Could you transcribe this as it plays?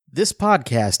This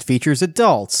podcast features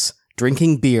adults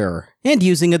drinking beer and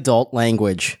using adult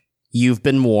language. You've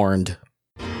been warned.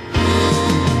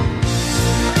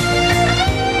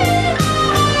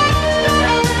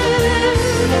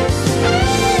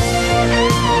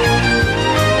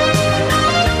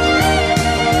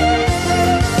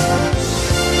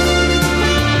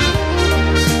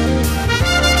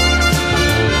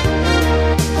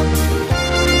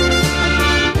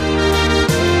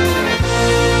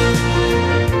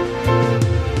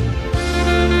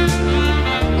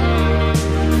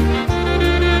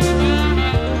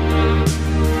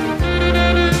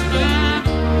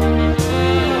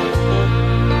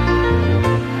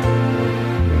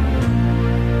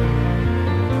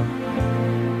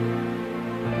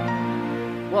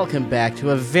 Welcome back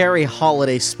to a very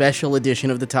holiday special edition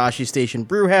of the Tashi Station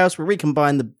Brewhouse, where we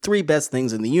combine the three best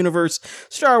things in the universe: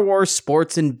 Star Wars,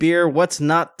 sports, and beer. What's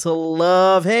not to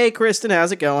love? Hey, Kristen,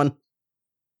 how's it going?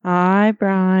 Hi,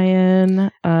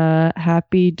 Brian.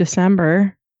 Happy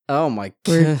December. Oh my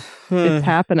god. It's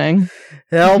happening.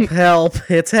 Help,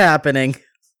 it's happening.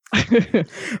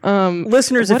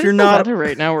 Listeners, if you're not... What's the weather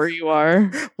right now where you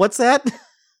are? What's that?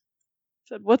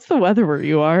 What's the weather where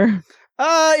you are?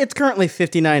 It's currently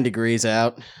 59 degrees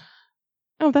out.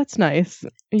 Oh, that's nice.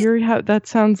 That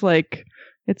sounds like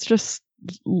it's just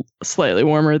slightly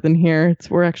warmer than here. It's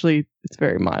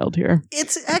very mild here.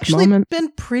 It's actually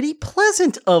been pretty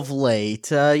pleasant of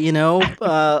late.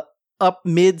 Up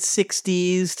mid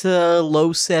 60s to low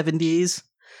 70s.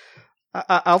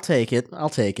 I'll take it.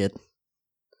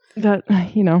 That,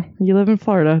 you live in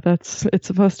Florida. It's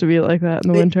supposed to be like that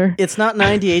in the winter. It's not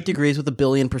 98 degrees with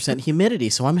 1,000,000,000% humidity,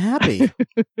 so I'm happy.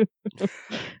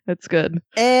 That's good.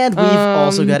 And we've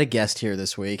also got a guest here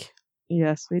this week.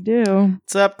 Yes, we do.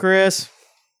 What's up, Chris?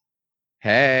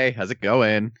 Hey, how's it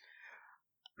going?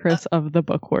 Chris of the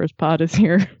Book Wars Pod is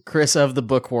here. Chris of the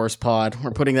Book Wars Pod.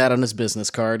 We're putting that on his business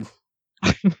card.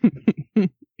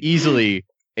 Easily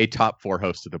a top 4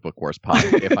 host of the Book Wars Pod,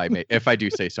 if I do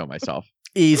say so myself.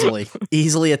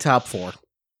 Easily a top 4.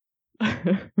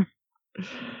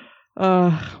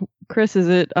 Chris, is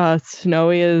it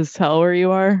snowy as hell where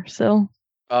you are still?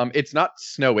 It's not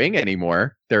snowing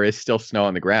anymore. There is still snow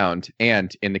on the ground,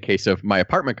 and in the case of my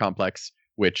apartment complex,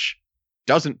 which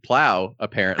doesn't plow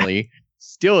apparently,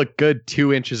 still a good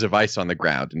 2 inches of ice on the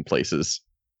ground in places.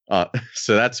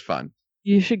 So that's fun.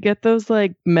 You should get those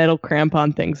like metal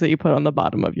crampon things that you put on the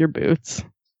bottom of your boots.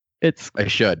 I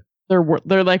should.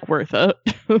 They're like worth it.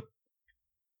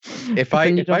 If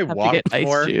I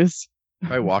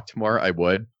walked more, I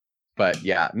would. But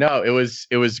yeah, no, it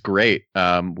was great.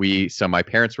 So my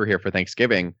parents were here for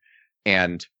Thanksgiving,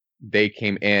 and they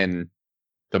came in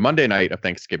the Monday night of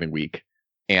Thanksgiving week,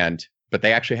 but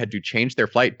they actually had to change their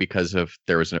flight because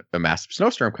there was a massive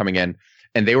snowstorm coming in,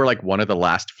 and they were like one of the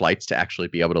last flights to actually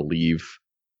be able to leave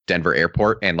Denver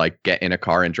Airport and like get in a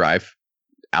car and drive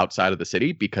outside of the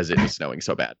city because it was snowing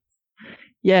so bad.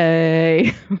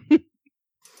 Yay.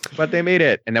 But they made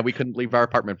it, and then we couldn't leave our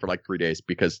apartment for like 3 days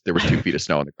because there was 2 feet of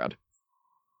snow on the ground.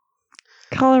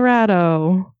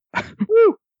 Colorado.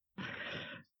 Woo!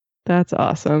 That's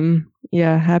awesome.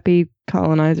 Yeah, happy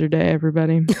colonizer day,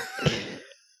 everybody.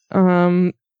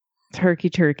 Turkey.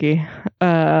 Did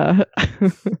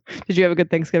you have a good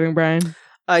Thanksgiving, Brian?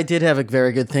 I did have a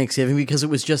very good Thanksgiving because it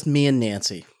was just me and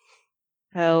Nancy.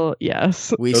 Hell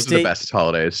yes. Those are the best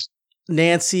holidays.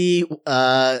 Nancy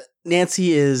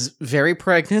is very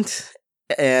pregnant,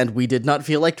 and we did not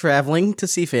feel like traveling to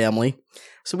see family,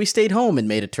 so we stayed home and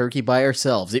made a turkey by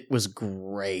ourselves. It was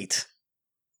great.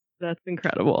 That's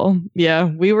incredible. Yeah,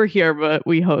 we were here, but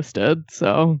we hosted,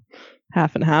 so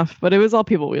half and half. But it was all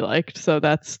people we liked, so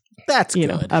that's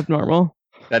good. Abnormal.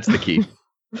 That's the key.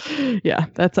 Yeah,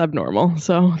 that's abnormal.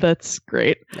 So that's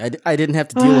great. I didn't have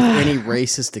to deal with any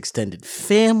racist extended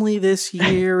family this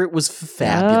year. It was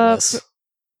fabulous. Yep.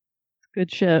 Good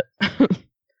shit.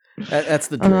 That's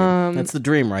the dream. That's the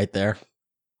dream right there.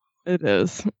 It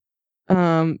is.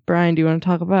 Brian, do you want to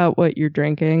talk about what you're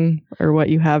drinking or what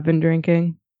you have been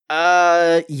drinking?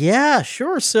 Yeah,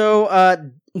 sure.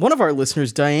 So, one of our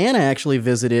listeners, Diana, actually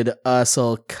visited us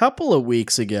a couple of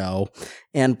weeks ago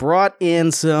and brought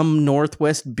in some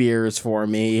Northwest beers for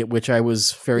me, which I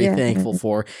was very thankful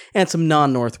for, and some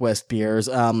non-Northwest beers.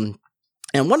 And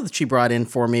one that she brought in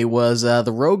for me was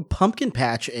the Rogue Pumpkin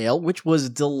Patch Ale, which was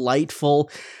delightful.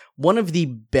 One of the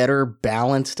better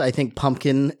balanced, I think,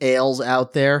 pumpkin ales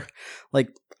out there. Like,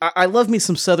 I love me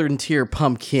some Southern Tier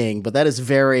Pumpkin, but that's a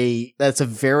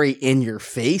very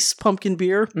in-your-face pumpkin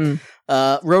beer.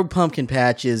 Rogue Pumpkin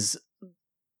Patch it's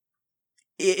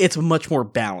a much more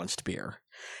balanced beer.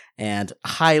 and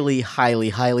highly, highly,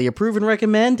 highly approve and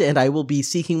recommend, and I will be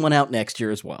seeking one out next year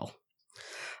as well.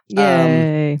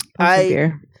 Yay.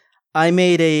 I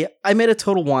made a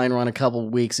Total Wine run a couple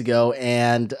of weeks ago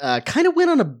and kind of went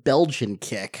on a Belgian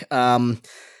kick. I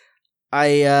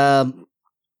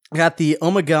got the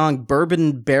Ommegang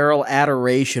Bourbon Barrel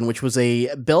Adoration, which was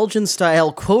a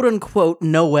Belgian-style quote-unquote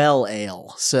Noel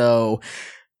ale. So,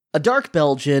 a dark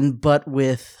Belgian, but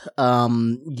with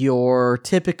your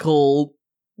typical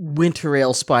winter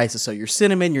ale spices. So, your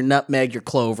cinnamon, your nutmeg, your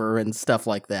clover, and stuff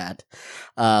like that.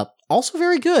 Also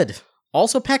very good.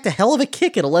 Also packed a hell of a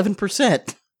kick at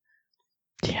 11%.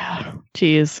 Yeah,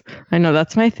 geez. I know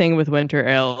that's my thing with winter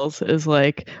ales is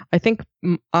like, I think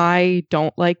I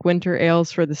don't like winter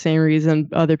ales for the same reason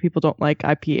other people don't like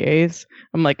IPAs.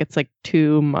 I'm like, it's like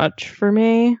too much for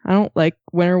me. I don't like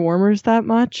winter warmers that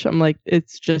much. I'm like,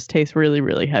 it's just tastes really,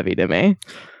 really heavy to me.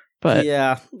 But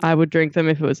yeah, I would drink them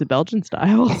if it was a Belgian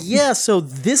style. Yeah, so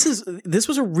this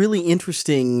was a really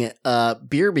interesting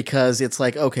beer because it's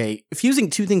like, okay,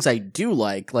 fusing two things I do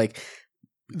like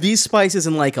these spices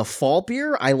in like a fall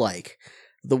beer, I like.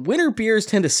 The winter beers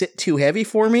tend to sit too heavy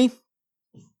for me.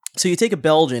 So you take a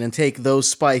Belgian and take those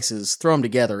spices, throw them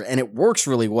together, and it works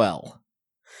really well.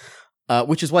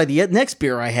 Which is why the next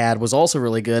beer I had was also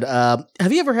really good.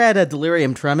 Have you ever had a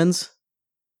Delirium Tremens?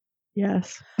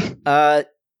 Yes.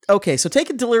 Okay, so take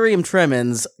a Delirium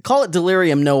Tremens, call it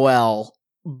Delirium Noel,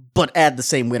 but add the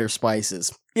same winter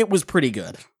spices. It was pretty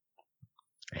good.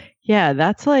 Yeah,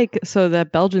 that's like, so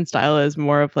that Belgian style is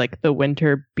more of like the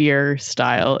winter beer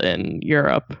style in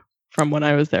Europe from when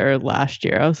I was there last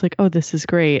year. I was like, oh, this is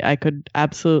great. I could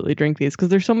absolutely drink these because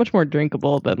they're so much more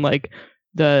drinkable than like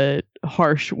the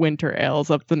harsh winter ales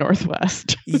of the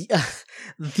Northwest. Yeah,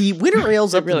 the winter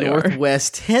ales of really the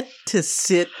Northwest tend to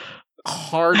sit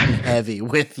hard and heavy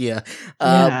with you.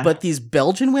 But these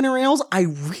Belgian winter ales, I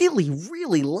really,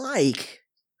 really like.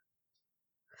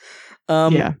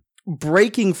 Yeah.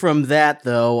 Breaking from that,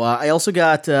 though, I also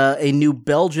got a new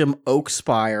Belgium Oak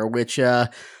Spire, which is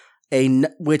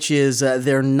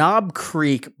their Knob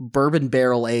Creek Bourbon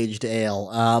Barrel Aged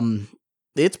Ale.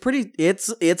 It's pretty.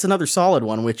 It's another solid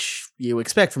one, which you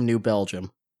expect from New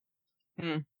Belgium.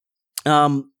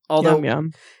 Although,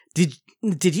 yum.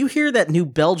 Did you hear that New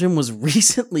Belgium was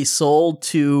recently sold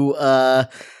to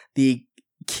the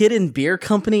Kirin Beer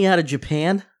Company out of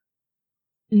Japan?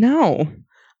 No.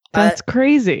 That's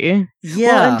crazy.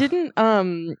 Yeah. Well,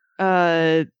 and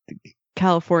didn't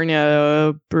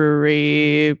California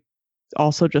Brewery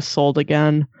also just sold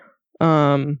again?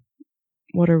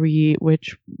 What are we?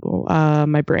 Which?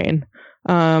 My brain.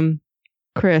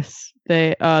 Chris.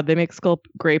 They make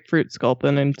grapefruit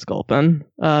Sculpin and Sculpin.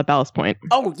 Ballast Point.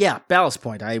 Oh yeah, Ballast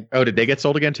Point. Did they get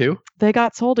sold again too? They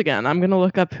got sold again. I'm gonna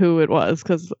look up who it was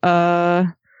because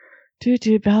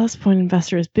Dude, Ballast Point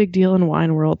Investors, big deal in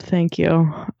wine world. Thank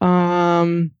you.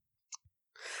 Highwood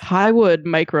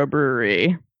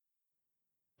Microbrewery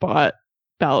bought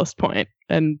Ballast Point,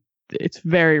 and it's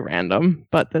very random,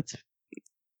 but that's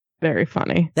very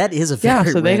funny. That is a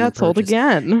very so they got purchase. Sold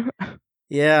again.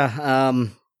 Yeah.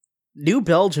 New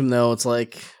Belgium, though, it's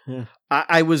like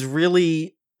I was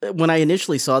really, when I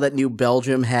initially saw that New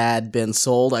Belgium had been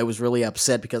sold, I was really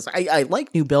upset because I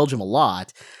like New Belgium a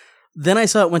lot. Then I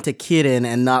saw it went to Kirin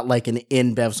and not like an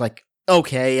InBev. I was like,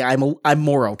 okay, I'm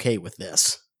more okay with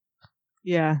this.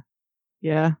 Yeah.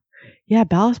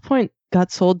 Ballast Point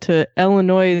got sold to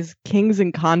Illinois Kings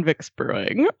and Convicts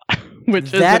Brewing,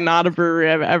 which is not a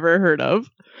brewery I've ever heard of.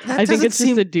 I think it's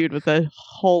just a dude with a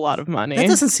whole lot of money. That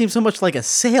doesn't seem so much like a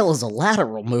sale as a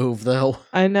lateral move, though.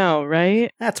 I know,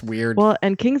 right? That's weird. Well,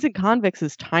 and Kings and Convicts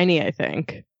is tiny, I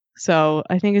think. So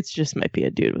I think it's just might be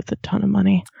a dude with a ton of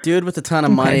money. Dude with a ton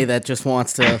of money that just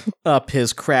wants to up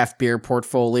his craft beer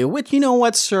portfolio, which, you know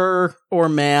what, sir or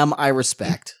ma'am, I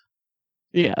respect.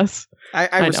 Yes.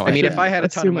 I respect. I mean, if I had a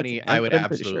ton of money, I would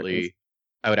absolutely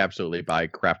buy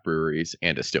craft breweries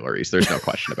and distilleries. There's no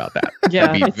question about that.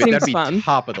 Yeah, that'd be fun.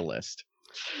 Top of the list.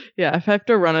 Yeah, if I have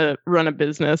to run a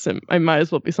business, I might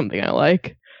as well be something I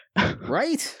like.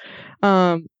 Right.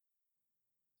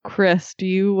 Chris, do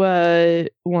you want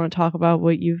to talk about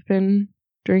what you've been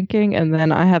drinking? And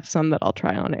then I have some that I'll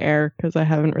try on air because I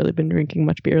haven't really been drinking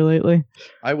much beer lately.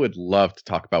 I would love to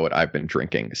talk about what I've been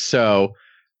drinking. So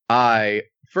right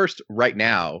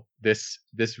now, this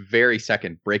very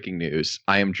second breaking news,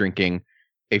 I am drinking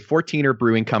a 14er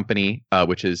Brewing Company,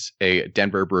 which is a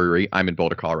Denver brewery. I'm in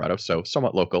Boulder, Colorado, so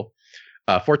somewhat local.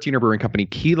 14er Brewing Company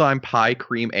Key Lime Pie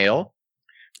Cream Ale.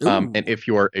 And if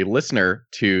you're a listener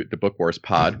to the Book Wars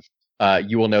pod,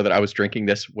 you will know that I was drinking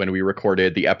this when we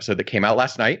recorded the episode that came out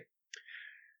last night.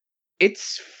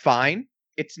 It's fine.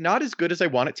 it's not as good as I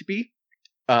want it to be.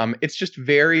 It's just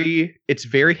it's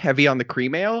very heavy on the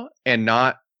cream ale and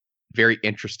not very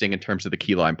interesting in terms of the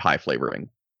key lime pie flavoring,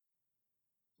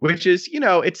 which is,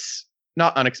 it's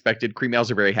not unexpected. Cream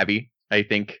ales are very heavy, I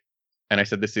think. And I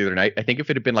said this the other night. I think if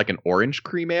it had been like an orange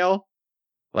cream ale,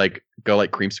 like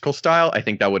creamsicle style, I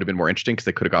think that would have been more interesting because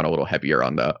they could have gone a little heavier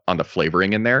on the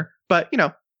flavoring in there. But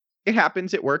it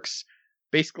happens. It works.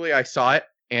 Basically, I saw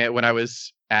it when I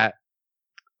was at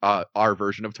our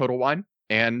version of Total Wine,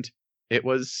 and it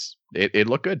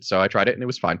looked good. So I tried it and it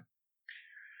was fine.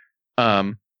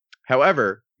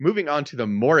 However, moving on to the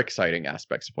more exciting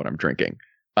aspects of what I'm drinking.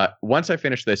 Once I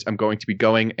finish this, I'm going to be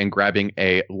going and grabbing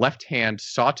a left-hand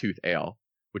Sawtooth Ale,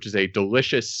 which is a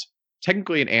delicious,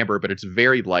 technically an amber, but it's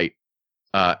very light,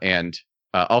 and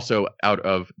also out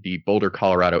of the Boulder,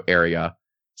 Colorado area.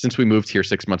 Since we moved here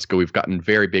 6 months ago, we've gotten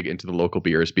very big into the local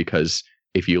beers because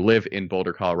if you live in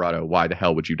Boulder, Colorado, why the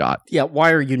hell would you not? Yeah,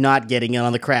 why are you not getting in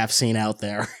on the craft scene out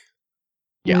there?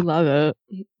 Yeah. We love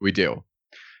it. We do.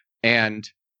 And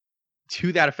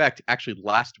to that effect, actually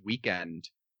last weekend,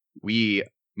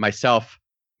 myself,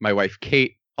 my wife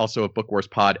Kate, also of Book Wars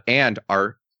Pod, and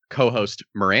our co-host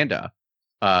Miranda,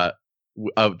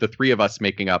 of the three of us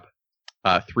making up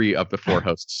 3 of the 4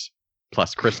 hosts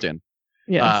plus Kristen.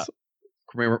 Yes.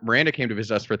 Miranda came to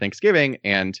visit us for Thanksgiving,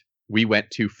 and we went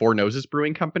to Four Noses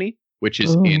Brewing Company, which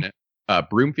is in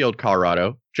Broomfield,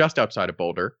 Colorado, just outside of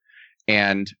Boulder,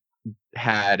 and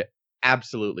had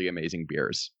absolutely amazing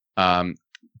beers.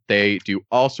 They do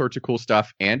all sorts of cool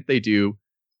stuff, and they do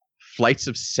flights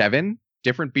of 7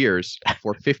 different beers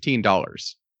for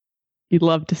 $15. You'd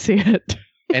love to see it.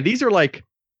 And these are like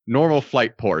normal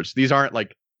flight pours. These aren't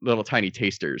like little tiny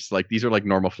tasters. Like these are like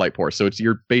normal flight pours. So it's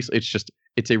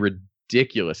a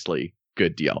ridiculously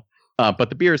good deal. But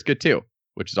the beer is good too,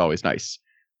 which is always nice.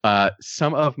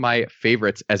 Some of my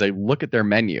favorites, as I look at their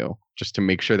menu, just to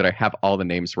make sure that I have all the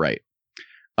names right.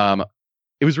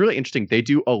 It was really interesting. They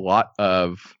do a lot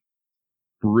of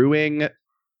brewing,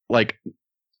 like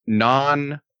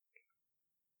kind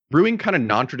of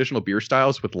non-traditional beer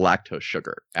styles with lactose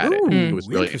sugar added. Ooh, it was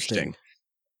really interesting.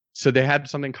 So they had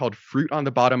something called Fruit on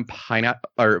the Bottom Pineapple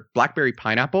or Blackberry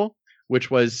Pineapple,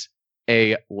 which was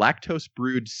a lactose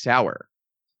brewed sour.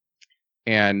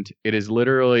 And it is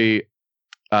literally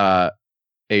a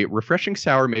refreshing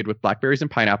sour made with blackberries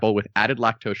and pineapple with added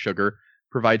lactose sugar,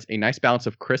 provides a nice balance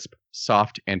of crisp,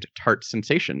 soft, and tart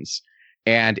sensations.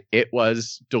 And it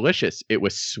was delicious. It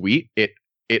was sweet. It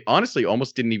honestly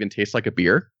almost didn't even taste like a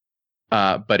beer,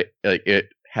 but it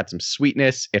had some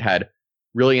sweetness. It had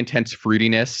really intense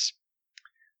fruitiness.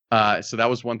 So that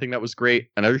was one thing that was great.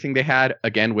 Another thing they had,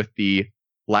 again with the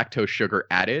lactose sugar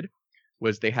added,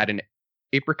 was they had an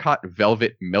apricot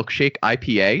velvet milkshake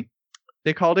IPA,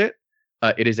 they called it.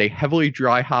 It is a heavily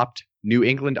dry hopped New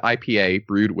England IPA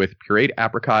brewed with pureed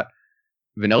apricot,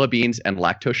 vanilla beans, and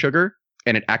lactose sugar.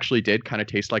 And it actually did kind of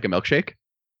taste like a milkshake.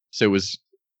 So it was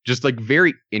just like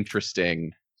very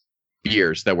interesting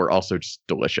beers that were also just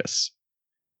delicious.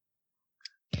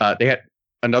 They had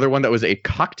another one that was a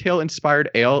cocktail-inspired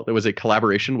ale that was a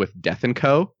collaboration with Death &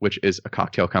 Co., which is a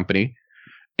cocktail company.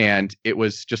 And it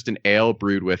was just an ale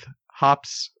brewed with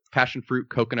hops, passion fruit,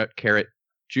 coconut, carrot,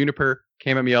 juniper,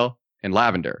 chamomile, and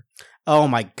lavender. Oh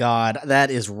my God,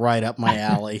 that is right up my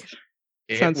alley.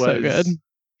 Sounds so good.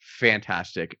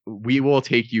 Fantastic. We will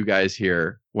take you guys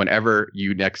here whenever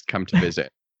you next come to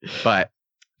visit. But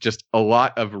just a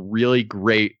lot of really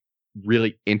great,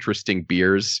 really interesting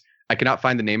beers. I cannot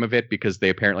find the name of it because they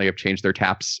apparently have changed their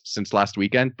taps since last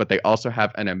weekend, but they also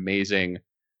have an amazing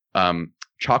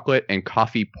chocolate and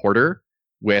coffee porter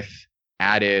with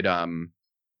added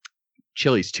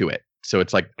chilies to it. So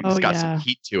it's like it's got some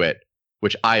heat to it,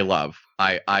 which I love.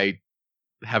 I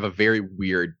have a very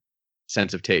weird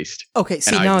sense of taste. Okay,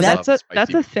 see, that's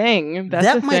a thing.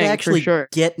 That might actually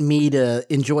get me to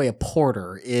enjoy a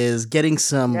porter, is getting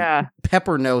some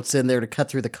pepper notes in there to cut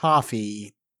through the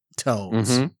coffee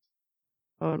tones. Mm-hmm.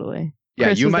 Totally. Yeah,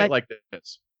 Chris, you might like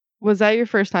this. Was that your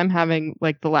first time having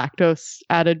like the lactose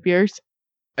added beers?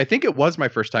 I think it was my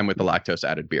first time with the lactose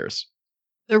added beers.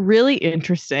 They're really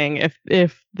interesting.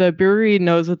 If the brewery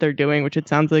knows what they're doing, which it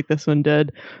sounds like this one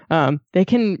did, they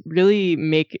can really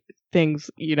make things,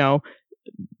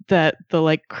 that the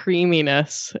like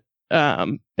creaminess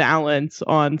balance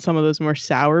on some of those more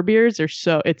sour beers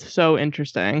it's so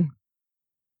interesting.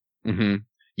 Mm-hmm.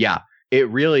 Yeah,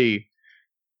 interesting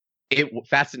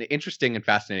and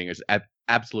fascinating is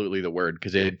absolutely the word,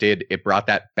 because it brought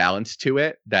that balance to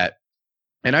it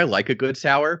and I like a good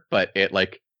sour, but it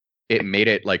made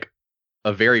it like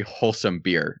a very wholesome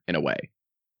beer in a way.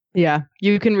 Yeah,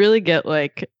 you can really get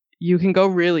like you can go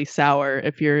really sour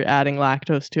if you're adding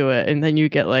lactose to it, and then you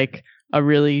get like a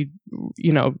really,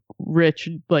 rich,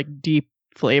 like deep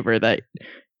flavor that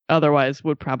otherwise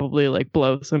would probably like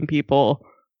blow some people,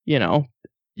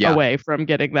 away from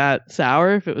getting that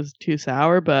sour if it was too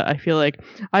sour. But I feel like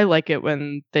I like it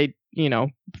when they,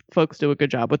 folks do a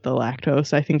good job with the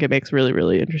lactose. I think it makes really,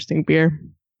 really interesting beer.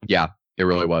 Yeah, it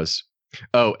really was.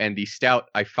 Oh, and the stout,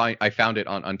 I found it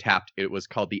on Untappd. It was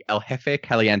called the El Jefe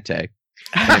Caliente,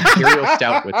 an imperial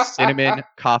stout with cinnamon,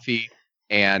 coffee,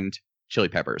 and chili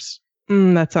peppers.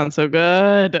 That sounds so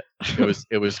good.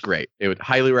 It was great. It would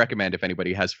highly recommend if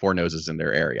anybody has Four Noses in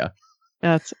their area.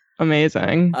 That's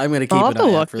amazing. I'm gonna keep I'll an have to eye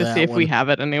out look for to that see if we one. have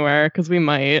it anywhere, because we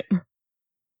might.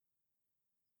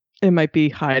 It might be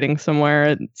hiding somewhere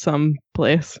at some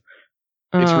place.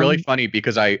 It's really funny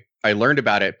because I learned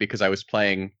about it because I was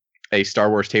playing a Star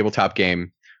Wars tabletop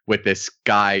game with this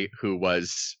guy who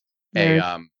was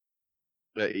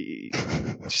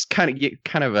just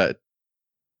kind of a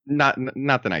not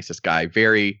the nicest guy,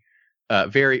 very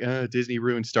Disney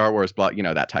ruined Star Wars, blah,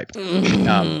 that type.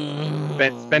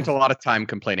 Spent a lot of time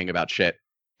complaining about shit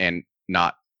and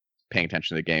not paying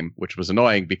attention to the game, which was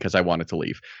annoying because I wanted to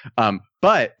leave.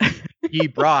 But he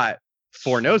brought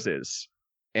Four Noses,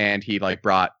 and he like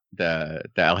brought the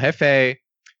El Jefe.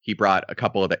 He brought a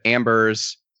couple of the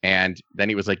ambers, and then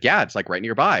he was like, "Yeah, it's like right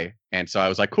nearby." And so I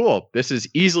was like, "Cool, this is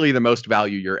easily the most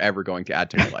value you're ever going to add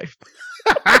to my life."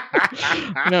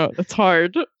 No, it's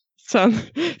hard. Sounds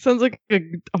like a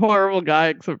horrible guy,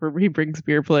 except for he brings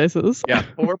beer places. Yeah,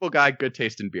 horrible guy, good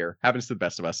taste in beer. Happens to the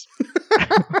best of us.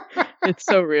 It's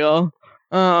so real.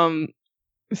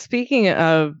 Speaking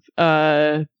of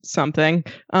something,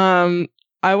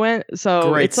 I went,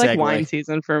 so Great it's like segue. wine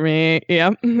season for me.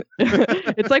 Yep.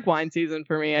 It's like wine season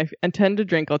for me. I tend to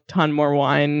drink a ton more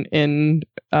wine in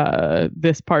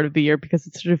this part of the year because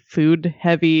it's such a food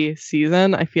heavy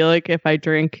season. I feel like if I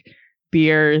drink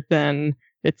beer, then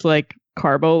it's like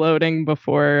carbo loading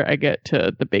before I get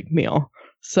to the big meal.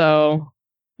 So,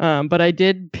 but I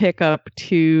did pick up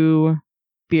 2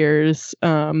 beers,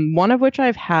 one of which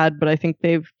I've had, but I think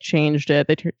they've changed it.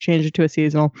 They changed it to a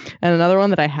seasonal, and another one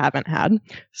that I haven't had.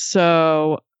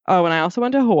 So, and I also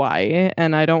went to Hawaii,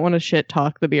 and I don't want to shit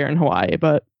talk the beer in Hawaii,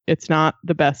 but it's not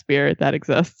the best beer that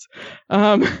exists.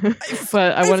 But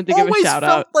I wanted to give a shout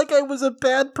out. Like I was a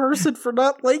bad person for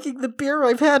not liking the beer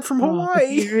I've had from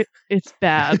Hawaii. It's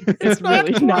bad. It's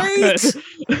really not good.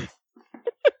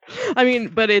 I mean,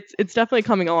 but it's definitely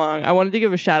coming along. I wanted to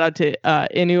give a shout out to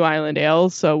Inu Island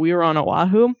Ales. So we were on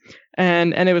Oahu,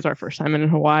 and it was our first time in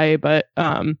Hawaii. But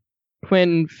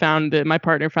Quinn my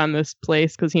partner found this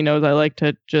place because he knows I like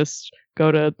to just go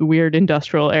to the weird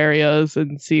industrial areas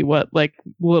and see what like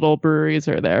little breweries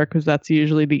are there, because that's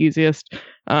usually the easiest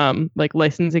like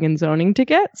licensing and zoning to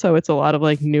get. So it's a lot of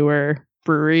like newer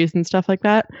breweries and stuff like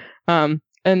that.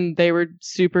 And they were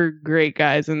super great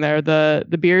guys in there.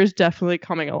 The beer is definitely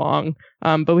coming along.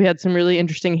 But we had some really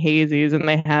interesting hazies, and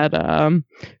they had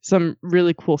some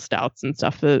really cool stouts and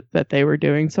stuff that they were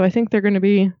doing. So I think they're going to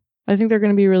be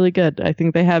really good. I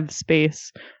think they have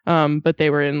space, but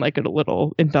they were in like a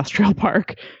little industrial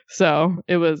park. So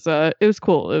it was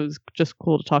cool. It was just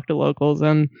cool to talk to locals,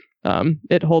 and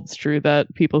it holds true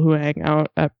that people who hang out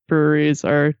at breweries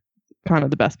are kind of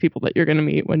the best people that you're going to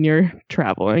meet when you're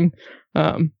traveling.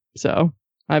 So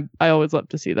I always love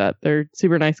to see that. They're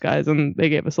super nice guys, and they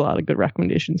gave us a lot of good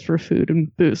recommendations for food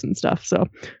and booze and stuff. So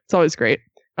it's always great.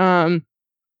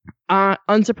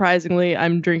 Unsurprisingly,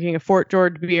 I'm drinking a Fort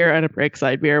George beer and a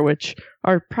Breakside beer, which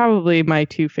are probably my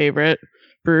 2 favorite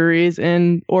breweries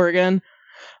in Oregon.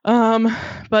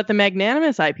 But the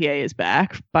Magnanimous IPA is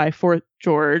back by Fort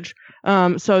George.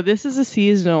 So this is a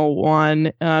seasonal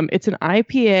one. It's an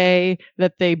IPA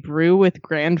that they brew with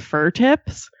grand fir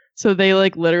tips. So they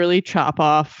like literally chop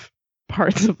off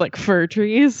parts of like fir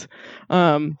trees.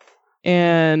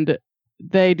 And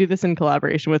they do this in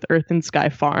collaboration with Earth and Sky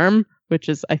Farm, which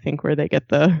is I think where they get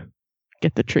the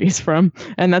trees from.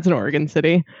 And that's in Oregon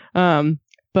City.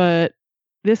 But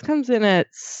this comes in at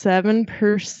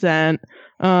 7%.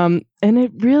 And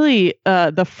it really,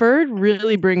 the fir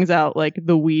really brings out like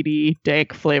the weedy,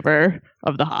 dank flavor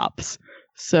of the hops.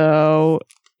 So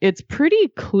it's pretty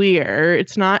clear.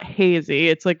 It's not hazy.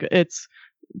 It's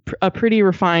a pretty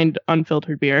refined,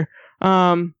 unfiltered beer.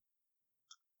 I'm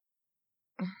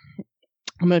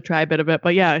gonna try a bit of it,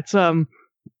 but yeah,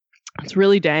 it's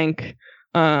really dank.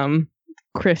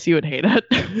 Chris, you would hate it.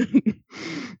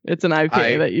 It's an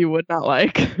IPA that you would not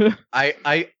like.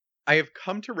 I have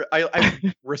come to I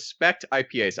respect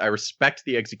IPAs. I respect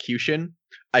the execution.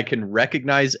 I can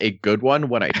recognize a good one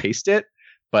when I taste it,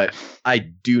 but I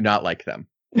do not like them.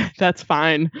 That's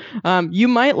fine. You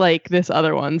might like this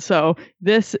other one. So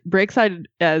this Breakside,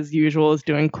 as usual, is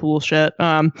doing cool shit.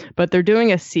 But they're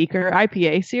doing a Seeker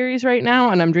IPA series right now,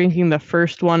 and I'm drinking the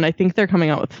first one. I think they're coming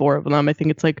out with 4 of them. I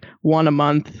think it's like one a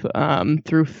month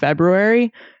through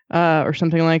February or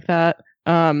something like that.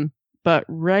 But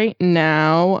right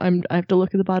now, I have to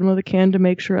look at the bottom of the can to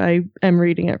make sure I am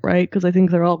reading it right, because I think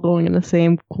they're all going in the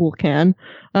same cool can.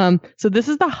 So this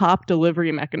is the hop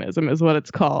delivery mechanism, is what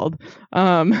it's called.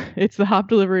 It's the hop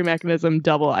delivery mechanism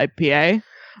double IPA.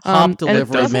 Hop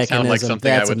delivery doesn't sound mechanism. like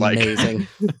something That's I would like. amazing.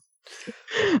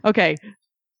 Okay,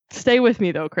 stay with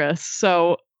me though, Chris.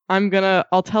 So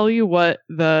I'll tell you what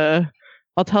the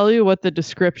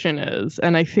description is,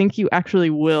 and I think you actually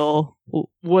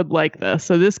would like this.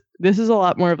 So this is a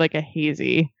lot more of like a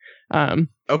hazy,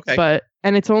 Okay.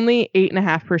 And it's only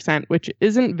 8.5%, which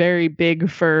isn't very big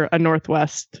for a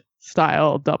Northwest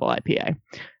style double IPA.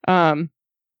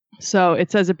 So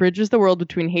it says it bridges the world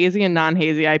between hazy and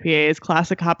non-hazy IPAs,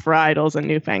 classic hop varietals, and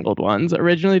newfangled ones.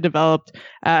 Originally developed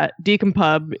at Deacon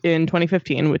Pub in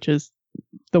 2015, which is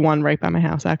the one right by my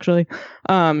house, actually.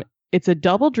 It's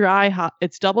double dry hopped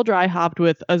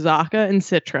with Azacca and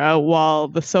Citra, while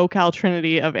the SoCal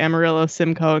trinity of Amarillo,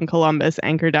 Simcoe, and Columbus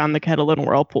anchor down the kettle and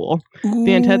whirlpool.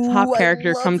 The intense hop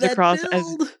character comes across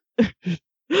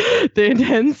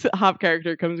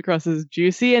as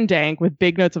juicy and dank, with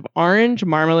big notes of orange,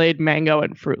 marmalade, mango,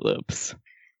 and Fruit Loops.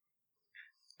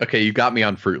 Okay, you got me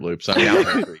on Fruit Loops. I'm down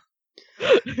for three.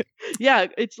 Yeah,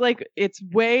 it's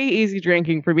way easy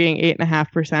drinking for being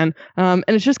 8.5%. And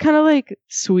it's just kind of like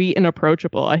sweet and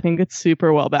approachable. I think it's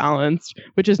super well balanced,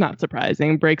 which is not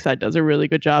surprising. Breakside does a really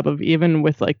good job of, even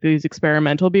with like these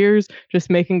experimental beers, just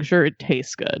making sure it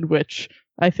tastes good, which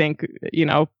I think,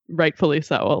 rightfully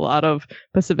so. A lot of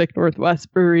Pacific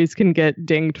Northwest breweries can get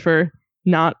dinged for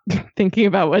not thinking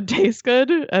about what tastes good,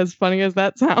 as funny as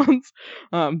that sounds.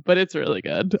 But it's really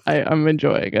good. I'm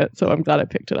enjoying it, so I'm glad I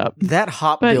picked it up. That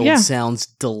hop build sounds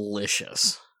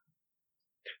delicious.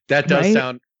 That does Right?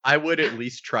 sound... I would at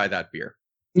least try that beer.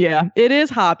 Yeah, it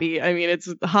is hoppy. I mean,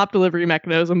 it's the hop delivery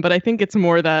mechanism, but I think it's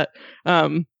more that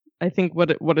I think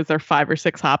what is there, 5 or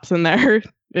 6 hops in there?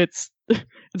 It's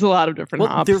a lot of different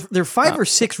hops. They're 5 or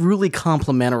 6 really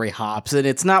complementary hops, and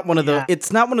it's not one of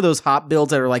those hop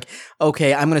builds that are like,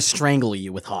 okay, I'm going to strangle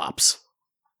you with hops.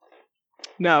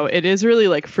 No, it is really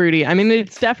like fruity. I mean,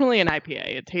 it's definitely an IPA.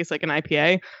 It tastes like an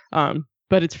IPA,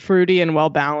 but it's fruity and well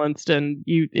balanced. And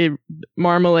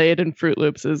marmalade and Fruit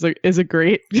Loops is a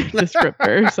great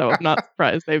descriptor. So I'm not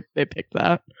surprised they picked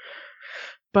that.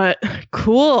 But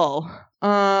cool.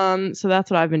 So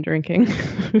that's what I've been drinking.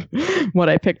 What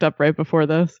I picked up right before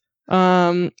this.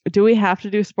 Do we have to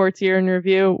do sports year in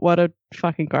review? What a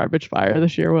fucking garbage fire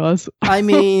this year was. I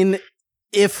mean,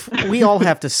 if we all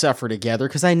have to suffer together,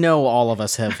 because I know all of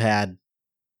us have had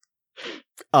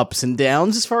ups and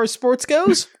downs as far as sports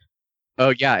goes.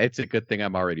 Oh yeah, it's a good thing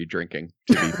I'm already drinking,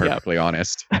 to be perfectly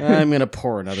honest. I'm going to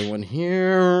pour another one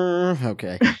here.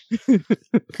 Okay.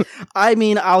 I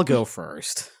mean, I'll go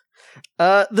first.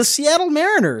 The Seattle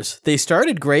Mariners. They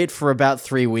started great for about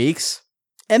 3 weeks,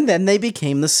 and then they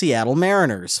became the Seattle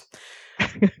Mariners.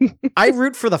 I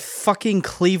root for the fucking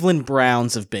Cleveland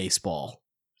Browns of baseball.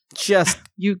 Just...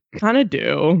 You kind of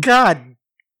do. God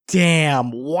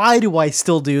damn, why do I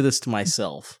still do this to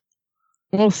myself?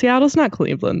 Well, Seattle's not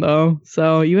Cleveland, though,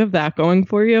 so you have that going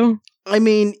for you. I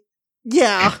mean,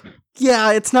 yeah,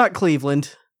 it's not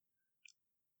Cleveland.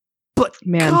 But,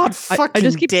 man, God fucking I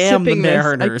just keep damn the sipping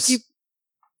Mariners.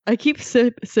 I keep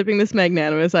sipping this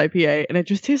magnanimous IPA, and it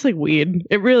just tastes like weed.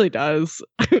 It really does.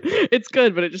 It's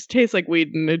good, but it just tastes like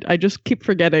weed, and I just keep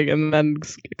forgetting. And then,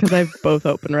 because I have both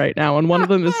open right now, and one of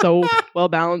them is so well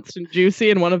balanced and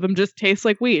juicy, and one of them just tastes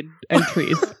like weed and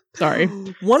trees. Sorry,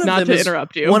 not to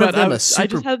interrupt you. One of but them I is super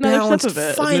just had another balanced, sip of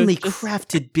it. finely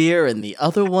crafted beer, and the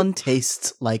other one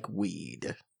tastes like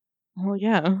weed. Well,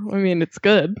 yeah. I mean, it's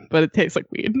good, but it tastes like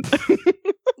weed.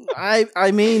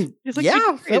 I mean, like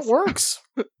yeah, that works.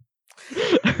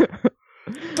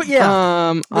 But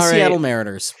yeah, the Seattle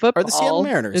Mariners Football are the Seattle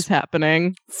Mariners. is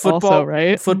happening. Football, also,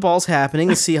 right? Football's happening.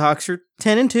 The Seahawks are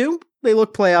 10-2. They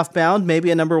look playoff bound,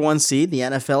 maybe a number 1 seed. The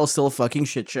NFL is still a fucking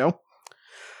shit show.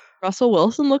 Russell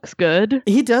Wilson looks good.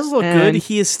 He does look good.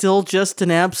 He is still just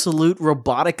an absolute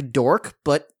robotic dork,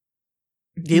 but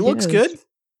he looks good.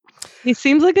 He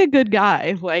seems like a good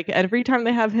guy. Like every time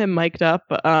they have him mic'd up,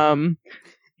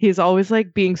 he's always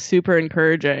like being super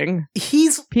encouraging.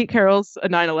 Pete Carroll's a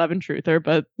 9/11 truther,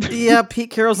 but yeah, Pete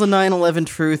Carroll's a 9/11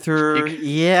 truther.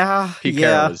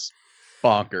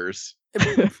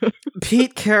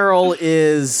 Pete Carroll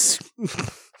is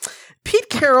bonkers. Pete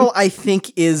Carroll, I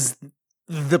think, is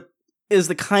is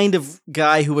the kind of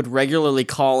guy who would regularly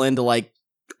call into like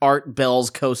Art Bell's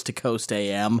Coast to Coast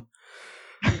AM.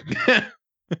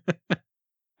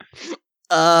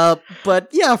 But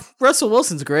yeah, Russell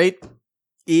Wilson's great,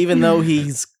 even though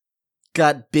he's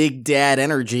got big dad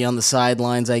energy on the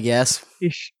sidelines, I guess.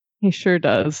 He sure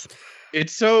does.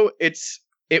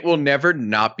 It will never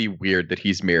not be weird that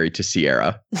he's married to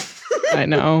Sierra. I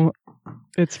know.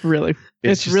 It's really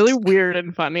weird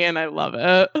and funny, and I love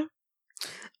it.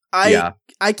 I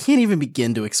can't even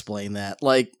begin to explain that.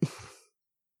 Like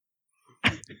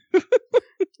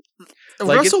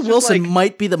Russell Wilson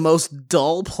might be the most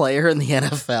dull player in the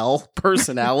NFL,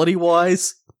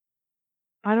 personality-wise.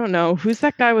 I don't know. Who's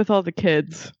that guy with all the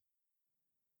kids?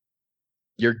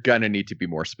 You're gonna need to be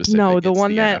more specific. No, the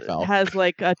one that NFL. has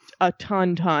like a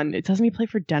ton. Doesn't he play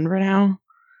for Denver now?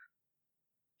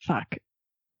 Fuck.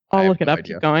 I'll look it up.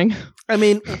 Keep going. I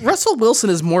mean, Russell Wilson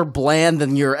is more bland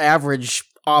than your average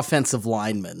offensive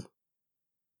lineman.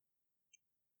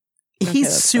 He's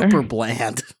super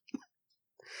bland.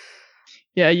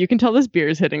 Yeah, you can tell this beer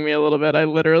is hitting me a little bit. I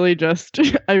literally just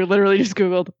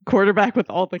Googled quarterback with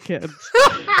all the kids.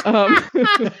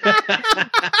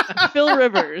 Phil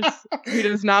Rivers. He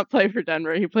does not play for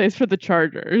Denver. He plays for the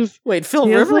Chargers. Wait, Phil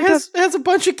Rivers has a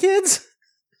bunch of kids?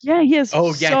 Yeah, he has.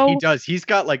 Oh, yeah, he does. He's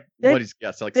got like, what is,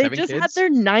 yeah, so like 7 kids? They just had their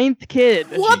 9th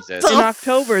kid in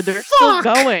October. They're still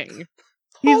going.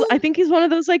 I think he's one of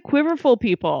those like quiverful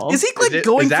people. Is he like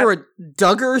going for a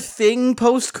Duggar thing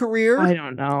post career? I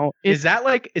don't know. Is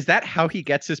that how he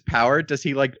gets his power? Does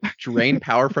he like drain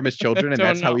power from his children, and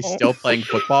that's how he's still playing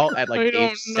football at like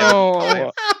age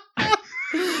 75? I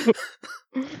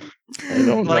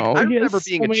don't know. I remember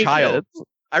being a child.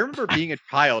 I remember being a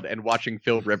child and watching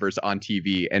Phil Rivers on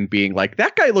TV and being like,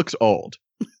 "That guy looks old."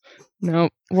 No,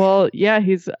 well, yeah,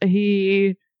 he's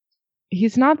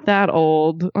not that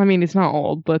old. I mean, he's not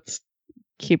old. Let's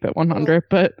keep it 100.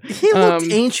 But he looked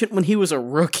ancient when he was a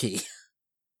rookie.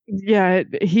 Yeah,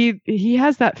 he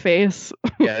has that face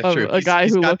of true. A guy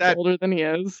who looks older than he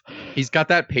is. He's got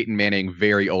that Peyton Manning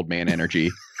very old man energy.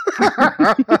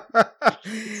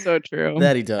 So true.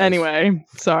 That he does. Anyway,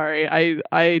 sorry.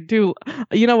 I do.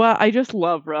 You know what? I just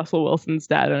love Russell Wilson's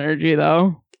dad energy,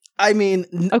 though. I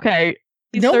mean, okay.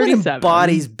 He's no 37. one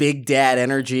embodies big dad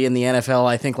energy in the NFL,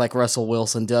 I think, like Russell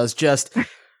Wilson does. Just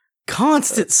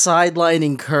constant sideline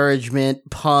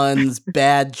encouragement, puns,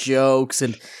 bad jokes,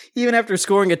 and even after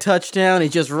scoring a touchdown, he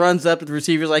just runs up to the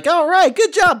receivers like, "All right,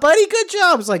 good job, buddy, good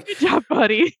job." It's like, "Good job,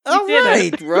 buddy. All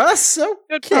right, Russ.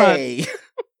 Okay."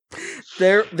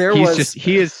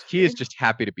 He is just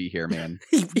happy to be here, man.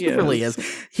 He really is.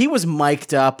 He was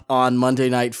mic'd up on Monday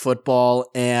Night Football,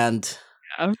 and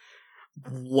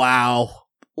wow,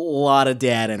 a lot of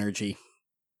dad energy.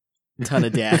 Ton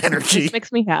of dad energy. This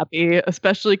makes me happy,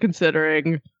 especially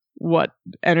considering what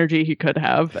energy he could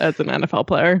have as an NFL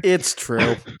player. It's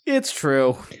true. It's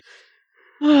true.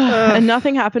 And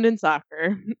nothing happened in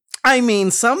soccer. I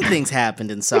mean, some things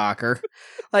happened in soccer.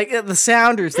 Like the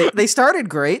Sounders, they started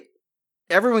great.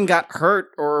 Everyone got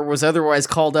hurt or was otherwise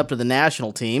called up to the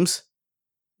national teams.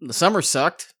 The summer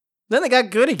sucked. Then they got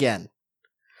good again.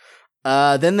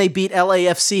 Then they beat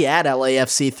LAFC at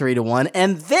LAFC 3-1,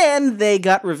 and then they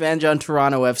got revenge on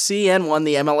Toronto FC and won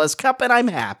the MLS Cup, and I'm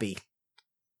happy.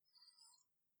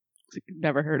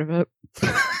 Never heard of it.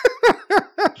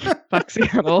 Fuck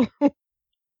Seattle.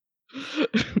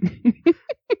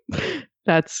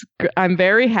 I'm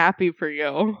very happy for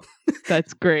you.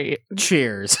 That's great.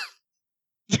 Cheers.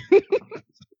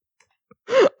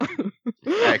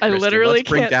 I literally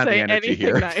can't say anything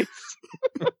here. Nice.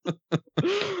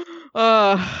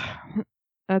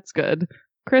 That's good.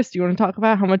 Chris, do you want to talk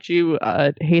about how much you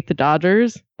hate the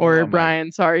Dodgers? Or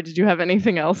Brian, sorry, did you have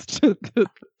anything else to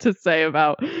say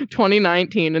about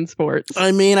 2019 in sports?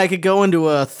 I mean, I could go into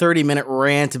a 30-minute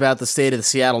rant about the state of the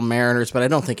Seattle Mariners, but I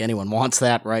don't think anyone wants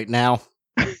that right now.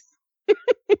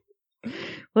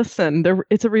 Listen,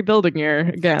 it's a rebuilding year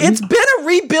again. It's been a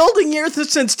rebuilding year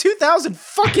since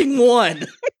 2001.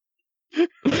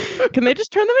 Can they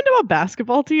just turn them into a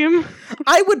basketball team?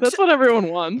 That's what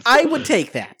everyone wants. I would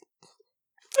take that.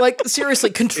 Like, seriously,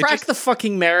 contract the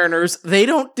fucking Mariners. They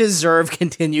don't deserve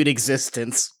continued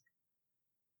existence.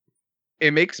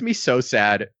 It makes me so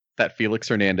sad that Felix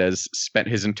Hernandez spent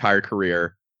his entire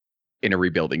career in a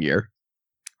rebuilding year.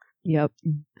 Yep.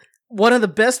 One of the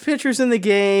best pitchers in the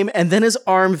game, and then his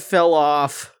arm fell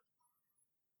off,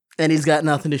 and he's got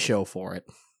nothing to show for it.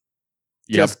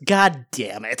 Yep. Just, god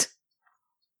damn it.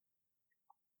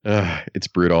 It's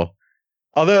brutal.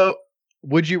 Although,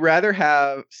 would you rather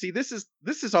have... See, this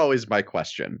is always my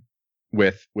question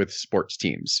with sports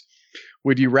teams.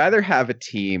 Would you rather have a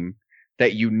team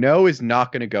that you know is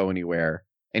not going to go anywhere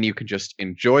and you can just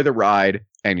enjoy the ride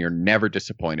and you're never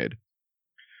disappointed.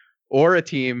 Or a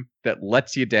team that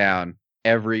lets you down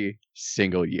every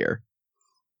single year.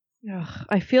 Ugh,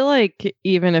 I feel like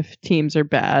even if teams are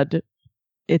bad,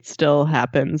 it still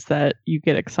happens that you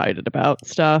get excited about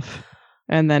stuff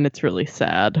and then it's really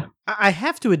sad. I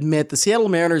have to admit, the Seattle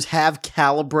Mariners have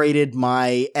calibrated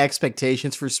my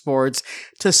expectations for sports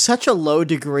to such a low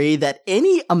degree that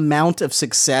any amount of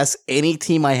success any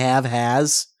team I have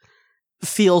has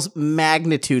feels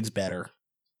magnitudes better.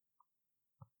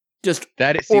 Just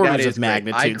orders of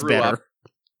magnitudes better.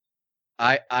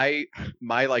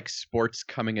 My like sports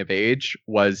coming of age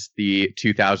was the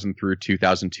 2000 through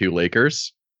 2002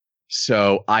 Lakers,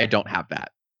 so I don't have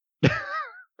that.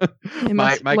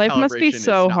 Life must be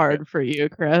so hard for you,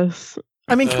 Chris.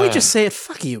 I mean, can we just say it?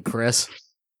 Fuck you, Chris.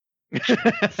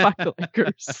 Fuck the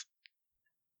Lakers.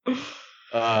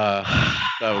 That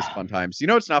was fun times. You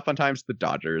know, it's not fun times. The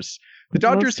Dodgers. The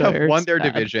Dodgers have won their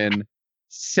division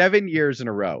 7 years in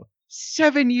a row.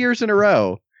 7 years in a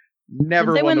row.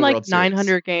 Never Didn't they won the win World like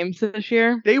 900 games this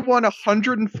year? They won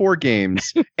 104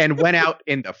 games and went out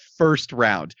in the first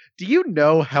round. Do you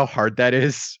know how hard that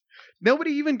is?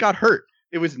 Nobody even got hurt.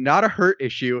 It was not a hurt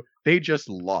issue. They just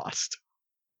lost.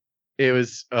 It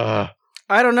was I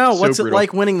don't know. So what's it brutal.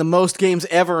 like winning the most games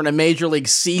ever in a major league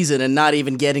season and not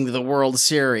even getting to the World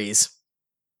Series?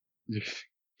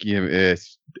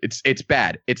 It's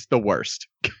bad. It's the worst.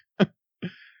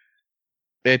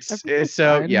 It's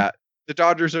so fine. yeah. The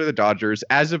Dodgers are the Dodgers.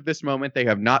 As of this moment, they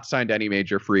have not signed any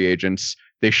major free agents.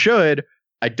 They should.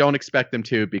 I don't expect them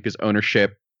to because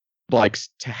ownership likes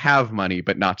to have money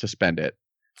but not to spend it.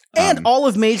 And all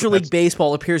of Major League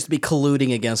Baseball appears to be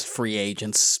colluding against free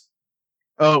agents.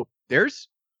 Oh,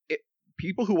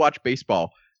 people who watch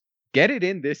baseball get it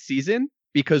in this season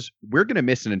because we're going to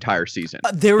miss an entire season.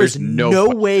 There is no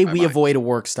way we mind. avoid a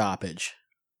work stoppage.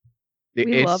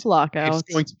 We love lockouts.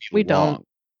 It's going to be we long. don't.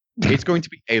 It's going to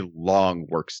be a long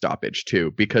work stoppage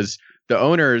too, because the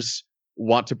owners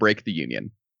want to break the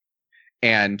union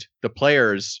and the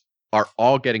players are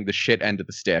all getting the shit end of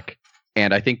the stick.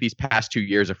 And I think these past 2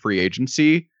 years of free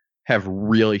agency have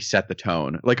really set the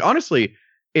tone. Like, honestly,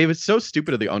 it was so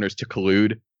stupid of the owners to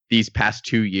collude these past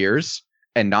 2 years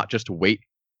and not just wait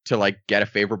to like get a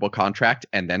favorable contract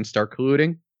and then start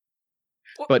colluding.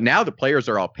 But now the players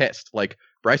are all pissed. Like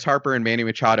Bryce Harper and Manny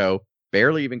Machado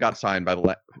barely even got signed by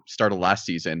the start of last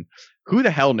season. Who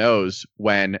the hell knows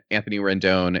when Anthony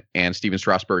Rendon and Steven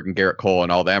Strasburg and Garrett Cole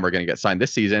and all them are going to get signed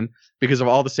this season because of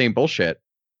all the same bullshit.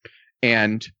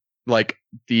 And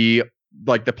the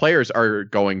players are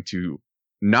going to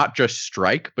not just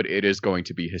strike, but it is going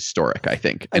to be historic, I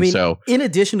think. I mean, in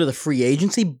addition to the free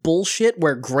agency bullshit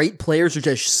where great players are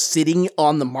just sitting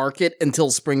on the market until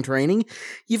spring training,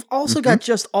 you've also got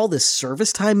just all this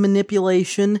service time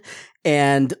manipulation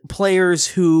and players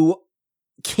who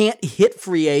can't hit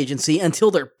free agency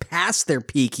until they're past their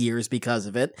peak years because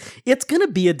of it. It's going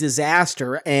to be a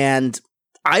disaster, and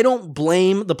I don't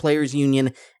blame the players'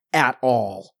 union at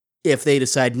all if they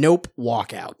decide, nope,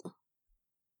 walk out.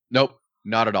 Nope.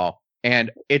 Not at all.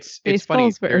 And it's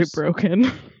Baseball's funny. very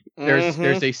broken.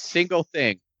 There's a single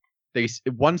thing.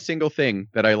 One single thing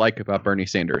that I like about Bernie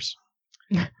Sanders.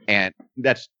 And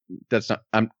that's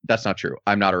not true.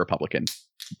 I'm not a Republican.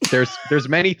 There's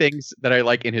many things that I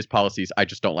like in his policies. I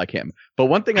just don't like him. But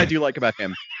one thing I do like about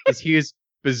him is he is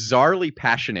bizarrely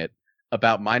passionate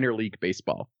about minor league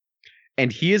baseball.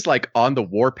 And he is like on the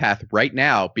warpath right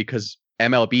now because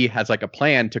MLB has like a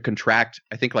plan to contract,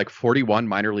 I think, like 41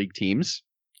 minor league teams.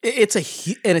 It's a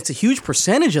huge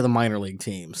percentage of the minor league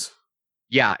teams.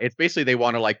 Yeah, it's basically they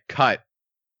want to like cut,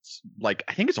 like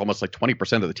I think it's almost like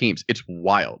 20% of the teams. It's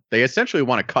wild. They essentially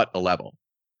want to cut a level,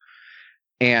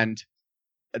 and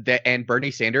Bernie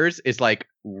Sanders is like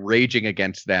raging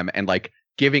against them and like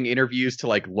giving interviews to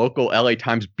like local LA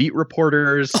Times beat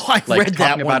reporters. Oh, I like, read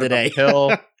that one today.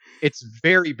 It's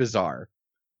very bizarre.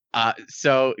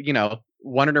 So you know.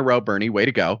 One in a row, Bernie. Way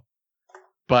to go!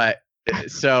 But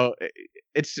so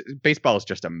baseball is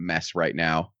just a mess right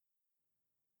now.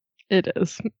 It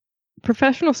is.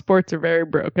 Professional sports are very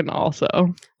broken. Also,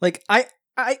 like I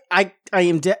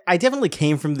definitely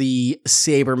came from the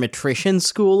sabermetrician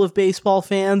school of baseball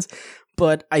fans,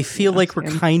 but I feel like we're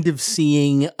kind of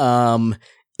seeing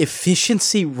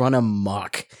efficiency run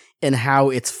amok and how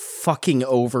it's fucking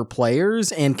over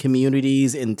players and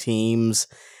communities and teams.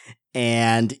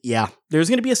 And yeah, there's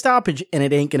going to be a stoppage, and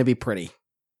it ain't going to be pretty.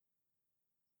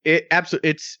 It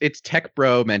absolutely it's tech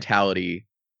bro mentality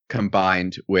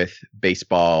combined with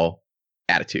baseball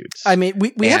attitudes. I mean,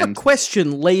 we have a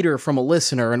question later from a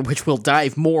listener in which we'll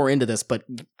dive more into this, but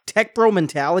tech bro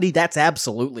mentality, that's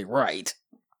absolutely right.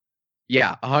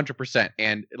 Yeah, 100%.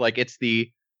 And like it's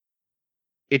the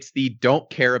don't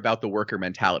care about the worker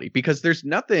mentality, because there's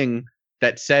nothing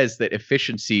that says that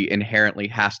efficiency inherently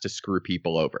has to screw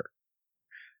people over.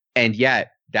 And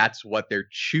yet that's what they're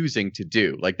choosing to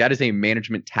do. Like that is a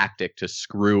management tactic to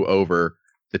screw over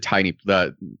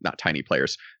not tiny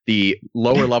players, the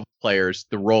lower level players,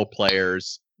 the role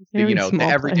players, the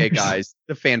everyday guys,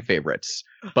 the fan favorites.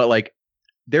 But like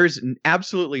there's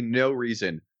absolutely no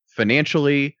reason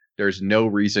financially, there's no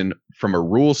reason from a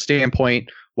rule standpoint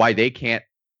why they can't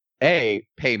pay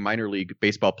minor league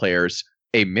baseball players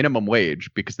a minimum wage,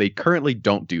 because they currently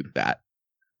don't do that.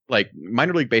 Like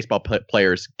minor league baseball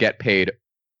players get paid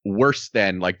worse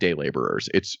than like day laborers.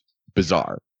 It's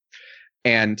bizarre.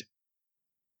 And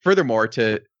furthermore,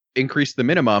 to increase the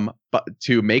minimum, but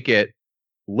to make it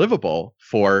livable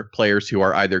for players who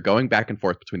are either going back and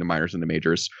forth between the minors and the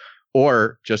majors,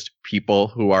 or just people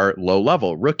who are low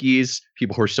level, rookies,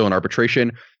 people who are still in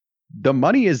arbitration. The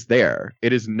money is there.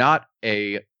 It is not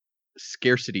a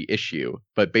scarcity issue,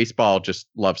 but baseball just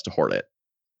loves to hoard it.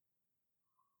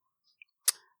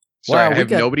 Sorry, I have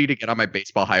nobody to get on my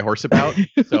baseball high horse about.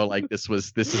 So like this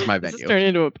is my venue. This turned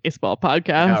into a baseball podcast.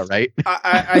 Yeah, right.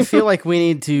 I feel like we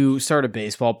need to start a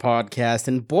baseball podcast,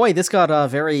 and boy, this got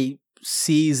very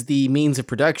sees the means of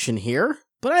production here,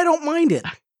 but I don't mind it.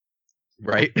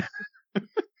 Right.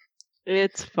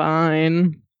 It's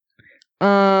fine.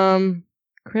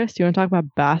 Chris, do you want to talk about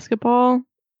basketball?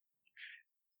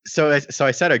 So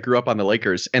I said I grew up on the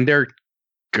Lakers, and they're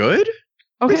good.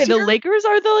 Okay, the Lakers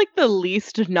are the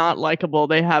least not likable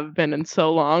they have been in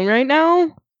so long right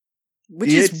now.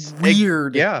 Which is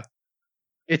weird. Yeah.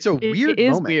 It's a weird moment. It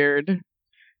is weird.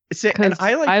 And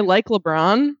I like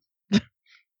LeBron.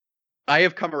 I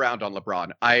have come around on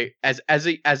LeBron.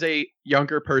 As a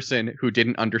younger person who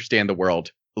didn't understand the world,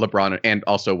 LeBron, and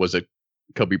also was a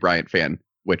Kobe Bryant fan,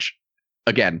 which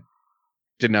again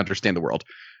didn't understand the world.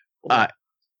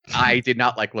 I did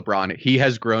not like LeBron. He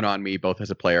has grown on me both as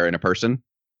a player and a person.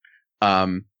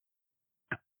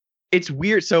 It's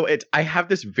weird. So I have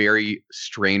this very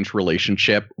strange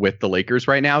relationship with the Lakers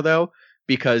right now, though,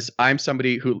 because I'm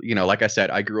somebody who, like I said,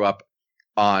 I grew up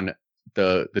on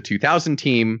the 2000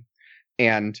 team.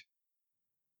 And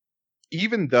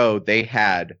even though they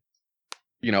had,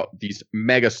 these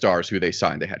mega stars who they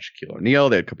signed, they had Shaquille O'Neal,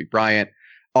 they had Kobe Bryant,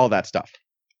 all that stuff.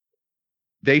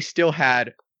 They still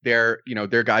had their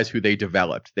guys who they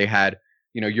developed. They had,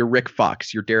 your Rick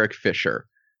Fox, your Derek Fisher,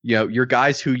 your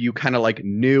guys who you kind of like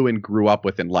knew and grew up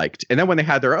with and liked. And then when they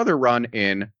had their other run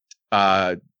in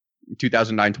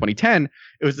 2009, 2010,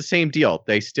 it was the same deal.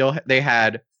 They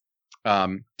had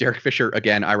Derek Fisher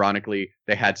again. Ironically,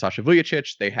 they had Sasha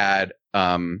Vujacic. They had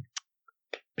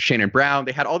Shannon Brown.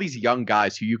 They had all these young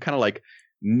guys who you kind of like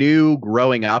knew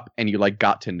growing up, and you like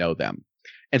got to know them.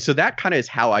 And so that kind of is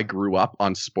how I grew up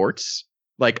on sports.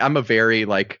 Like I'm a very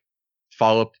like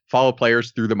follow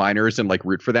players through the minors and like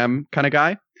root for them kind of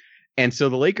guy. And so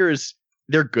the Lakers,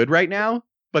 they're good right now,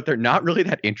 but they're not really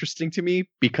that interesting to me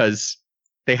because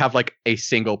they have like a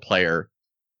single player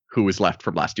who was left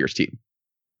from last year's team.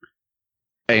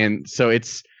 And so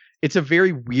it's a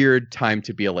very weird time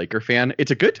to be a Laker fan.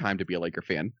 It's a good time to be a Laker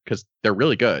fan because they're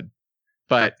really good,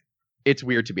 but it's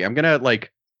weird to be. I'm going to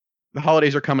the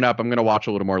holidays are coming up. I'm going to watch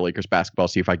a little more Lakers basketball,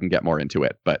 see if I can get more into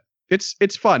it, but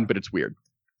it's fun, but it's weird.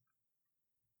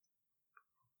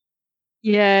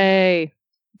 Yay.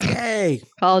 Yay.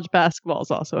 College basketball is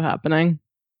also happening.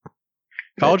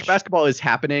 College basketball is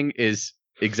happening is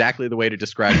exactly the way to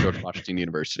describe George Washington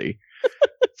University.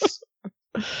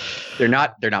 They're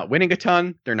not winning a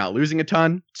ton. They're not losing a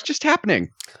ton. It's just happening.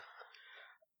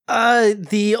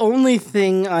 The only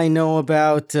thing I know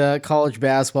about college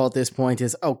basketball at this point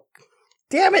is, oh,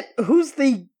 damn it, who's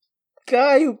the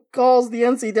guy who calls the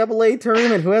NCAA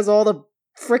tournament, who has all the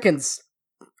frickin'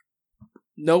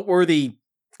 noteworthy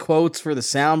quotes for the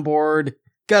soundboard?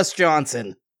 Gus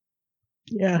Johnson.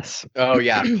 Yes. Oh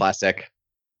yeah, classic.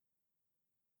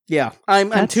 Yeah,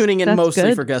 I'm tuning in mostly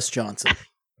good. for Gus Johnson.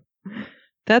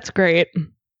 That's great.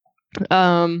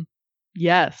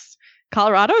 Yes.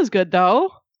 Colorado's good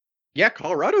though. Yeah,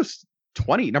 Colorado's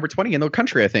number 20 in the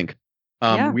country, I think.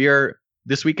 Yeah. We are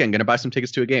this weekend going to buy some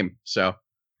tickets to a game, so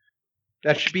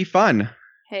that should be fun.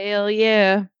 Hell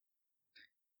yeah.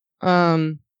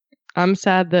 I'm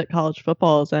sad that college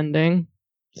football is ending.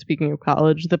 Speaking of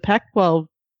college, the Pac-12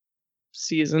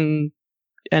 season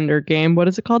ender game, what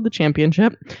is it called? The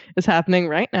championship is happening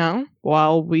right now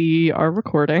while we are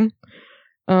recording.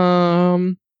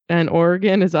 And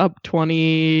Oregon is up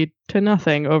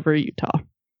 20-0 over Utah.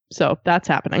 So that's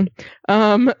happening.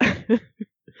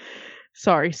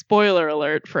 sorry, spoiler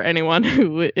alert for anyone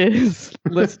who is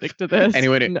listening to this.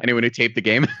 Anyone who taped the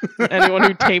game. Anyone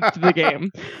who taped the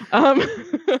game.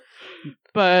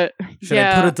 But Should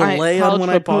yeah, I put a delay on when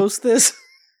I post this?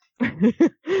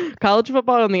 College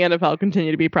football and the NFL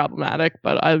continue to be problematic,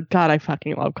 but I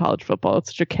fucking love college football.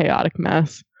 It's such a chaotic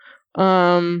mess.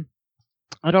 I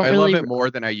love it more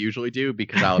than I usually do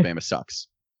because Alabama sucks.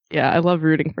 Yeah, I love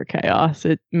rooting for chaos.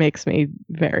 It makes me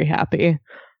very happy.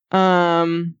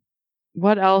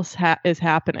 What else is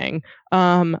happening?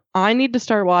 I need to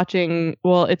start watching.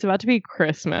 Well, it's about to be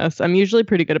Christmas. I'm usually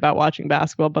pretty good about watching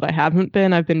basketball, but I haven't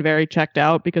been. I've been very checked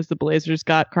out because the Blazers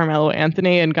got Carmelo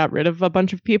Anthony and got rid of a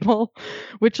bunch of people,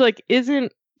 which like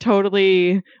isn't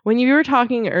totally. When you were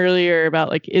talking earlier about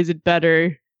like, is it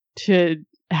better to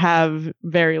have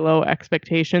very low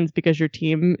expectations because your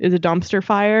team is a dumpster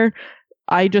fire?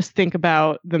 I just think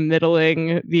about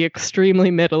the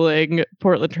extremely middling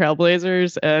Portland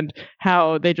Trailblazers and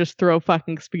how they just throw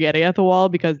fucking spaghetti at the wall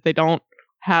because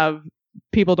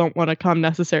people don't want to come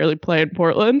necessarily play in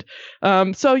Portland.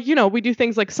 So, we do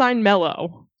things like sign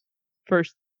Melo for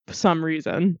some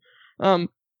reason.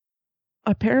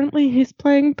 Apparently he's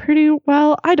playing pretty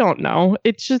well. I don't know.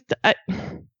 It's just,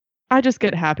 I just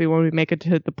get happy when we make it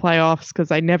to the playoffs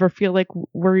because I never feel like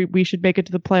we should make it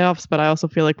to the playoffs, but I also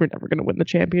feel like we're never going to win the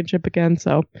championship again.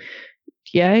 So,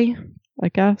 yay, I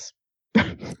guess.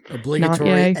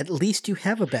 Obligatory. At least you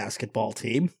have a basketball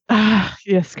team.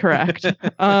 Yes, correct.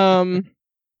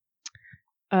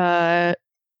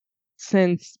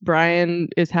 Since Brian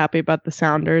is happy about the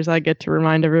Sounders, I get to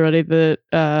remind everybody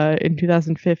that in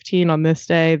 2015 on this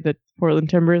day, the Portland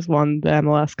Timbers won the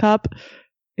MLS Cup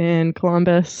in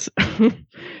Columbus.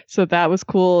 So that was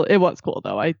cool. It was cool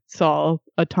though. I saw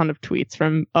a ton of tweets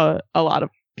from a lot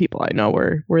of people I know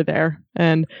were there,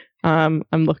 and I'm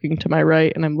looking to my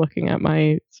right and I'm looking at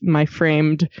my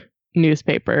framed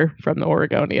newspaper from the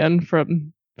Oregonian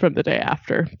from the day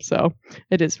after. So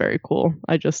it is very cool.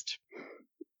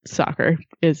 Soccer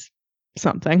is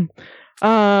something.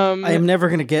 I am never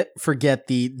going to forget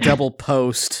the double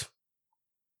post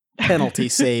penalty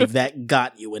save that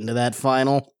got you into that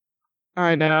final.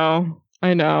 I know.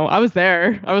 I was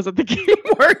there. I was at the game.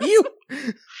 Were you?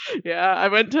 Yeah,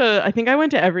 I think I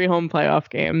went to every home playoff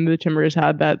game the Timbers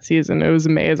had that season. It was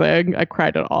amazing. I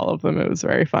cried at all of them. It was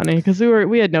very funny because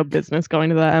we had no business going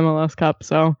to the MLS Cup.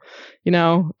 So,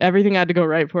 everything had to go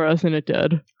right for us, and it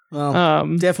did.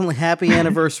 Well, definitely happy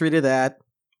anniversary to that.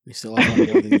 We still have one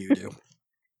more than you do.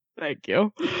 Thank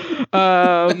you.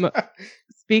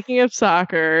 Speaking of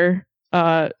soccer,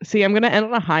 I'm going to end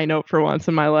on a high note for once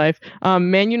in my life.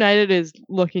 Man United is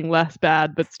looking less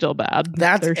bad, but still bad.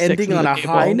 That's ending on a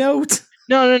high note?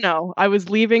 No. I was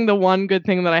leaving the one good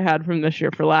thing that I had from this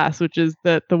year for last, which is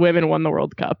that the women won the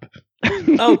World Cup.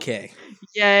 Okay.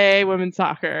 Yay, women's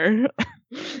soccer.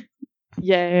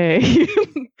 Yay.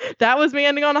 That was me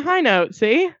ending on a high note,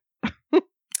 see?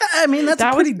 I mean, that's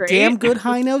a pretty damn good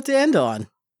high note to end on.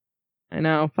 I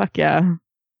know. Fuck yeah.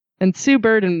 And Sue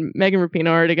Bird and Megan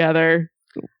Rapinoe are together.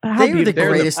 They're the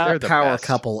greatest they're the power best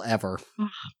couple ever.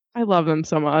 I love them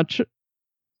so much.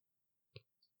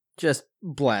 Just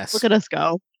bless. Look at us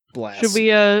go. Bless.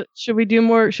 Should we do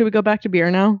more? Should we go back to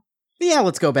beer now? Yeah,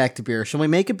 let's go back to beer. Shall we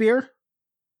make a beer?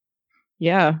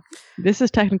 Yeah. This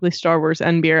is technically Star Wars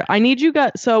and beer. I need you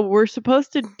guys. So we're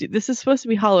supposed to this is supposed to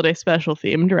be holiday special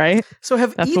themed, right? So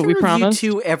have either of you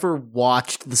two ever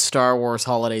watched the Star Wars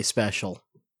holiday special?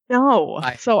 No.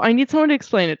 So I need someone to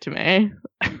explain it to me.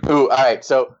 Ooh, all right.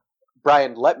 So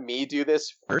Brian, let me do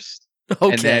this first.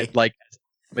 Okay. And then,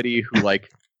 somebody who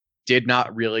did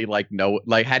not really know,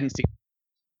 hadn't seen.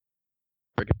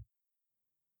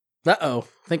 Uh-oh.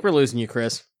 I think we're losing you,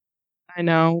 Chris. I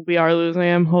know. We are losing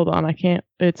him. Hold on. I can't.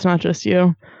 It's not just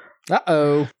you.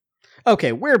 Uh-oh.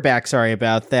 Okay, we're back. Sorry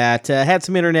about that. Had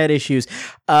some internet issues.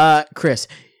 Chris,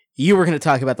 you were going to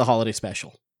talk about the holiday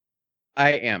special.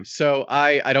 I am. So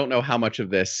I don't know how much of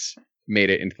this made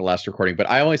it into the last recording, but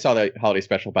I only saw the holiday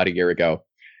special about a year ago.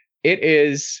 It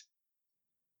is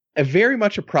very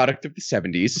much a product of the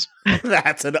 70s.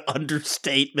 That's an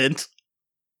understatement.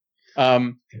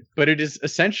 But it is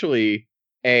essentially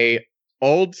a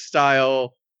old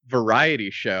style variety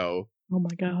show. Oh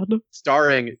my God.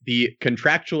 Starring the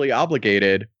contractually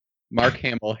obligated Mark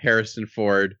Hamill, Harrison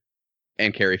Ford,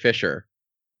 and Carrie Fisher.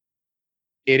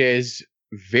 It is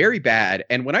very bad.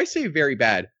 And when I say very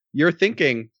bad, you're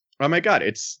thinking, oh my God,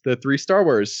 it's the 3 Star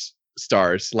Wars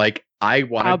stars. I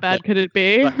want. How bad could it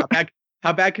be?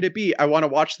 How bad could it be? I want to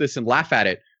watch this and laugh at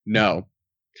it. No.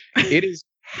 It is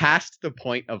past the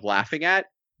point of laughing at.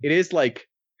 It is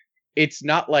it's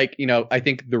not I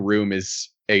think The Room is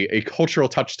a cultural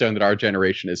touchstone that our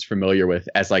generation is familiar with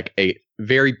as like a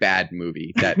very bad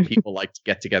movie that people like to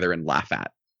get together and laugh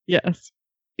at. Yes.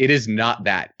 It is not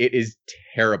that. It is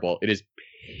terrible. It is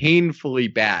painfully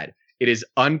bad. It is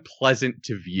unpleasant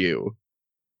to view.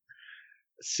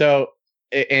 So,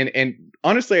 and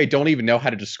honestly, I don't even know how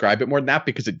to describe it more than that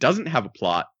because it doesn't have a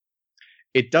plot.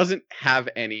 It doesn't have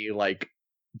any like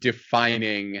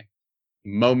defining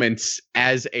moments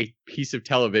as a piece of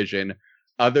television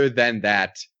other than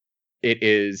that it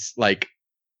is like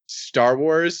Star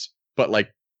Wars, but like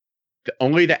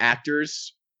only the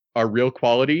actors are real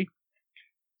quality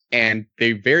and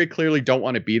they very clearly don't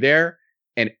want to be there,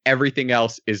 and everything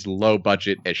else is low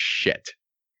budget as shit.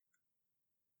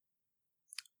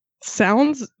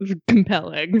 Sounds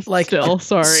compelling. Like, still,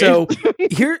 sorry. So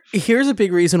here's a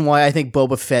big reason why I think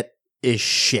Boba Fett is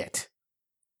shit.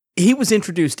 He was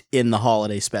introduced in the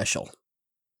holiday special.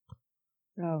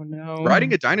 Oh no.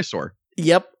 Riding a dinosaur.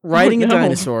 Yep, riding Oh, a no.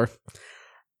 dinosaur.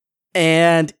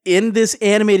 And in this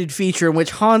animated feature in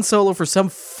which Han Solo, for some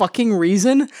fucking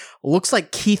reason, looks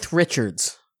like Keith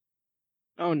Richards.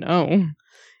 Oh no.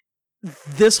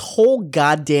 This whole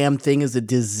goddamn thing is a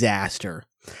disaster.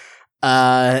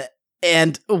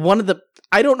 And one of the,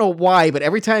 I don't know why, but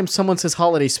every time someone says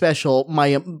holiday special,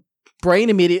 my brain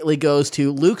immediately goes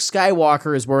to Luke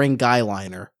Skywalker is wearing guy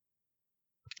liner.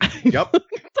 Yep.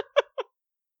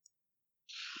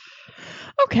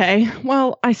 Okay.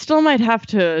 Well, I still might have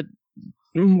to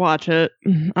watch it.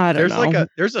 I don't know.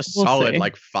 There's a We'll solid see.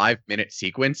 like 5-minute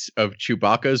sequence of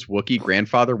Chewbacca's Wookiee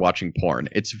grandfather watching porn.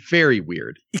 It's very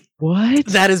weird. What?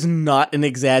 That is not an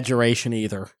exaggeration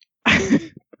either.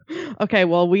 Okay,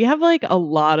 well, we have like a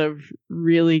lot of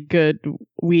really good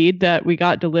weed that we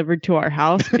got delivered to our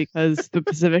house because the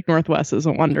Pacific Northwest is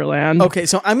a wonderland. Okay,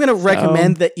 so I'm going to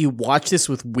recommend that you watch this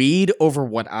with weed over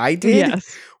what I did,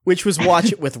 Yes. which was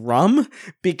watch it with rum,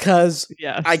 because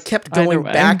Yes. I kept Either going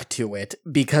way. back to it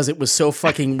because it was so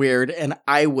fucking weird, and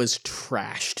I was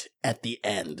trashed at the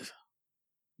end.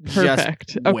 Perfect.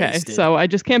 Just Okay, wasted. so I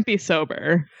just can't be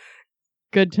sober.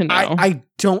 Good to know. I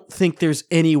don't think there's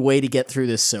any way to get through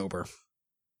this sober.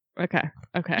 Okay.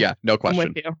 Yeah, no I'm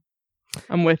question. with you.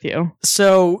 I'm with you.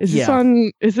 So, Is yeah. this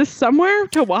on? Is this somewhere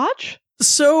to watch?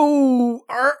 So,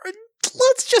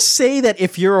 let's just say that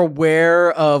if you're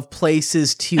aware of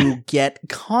places to get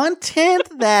content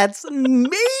that's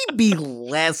maybe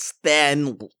less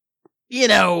than,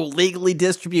 legally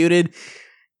distributed,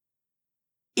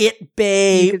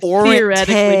 Itbay You could or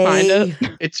theoretically find it.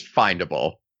 It's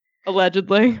findable.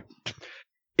 Allegedly.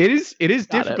 It is Got it.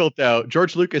 difficult though.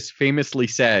 George Lucas famously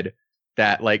said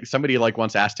that like somebody like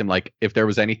once asked him like if there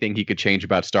was anything he could change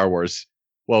about Star Wars,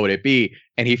 what would it be?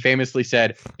 And he famously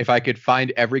said, if I could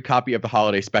find every copy of the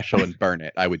holiday special and burn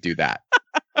it, I would do that.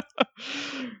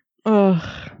 Oh,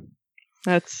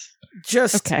 that's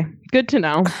just okay. Good to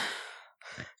know.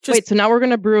 Wait, so now we're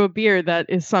gonna brew a beer that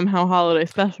is somehow holiday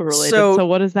special related. So- So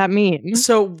what does that mean?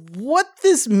 So what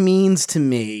this means to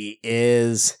me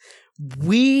is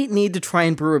we need to try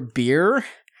and brew a beer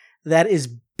that is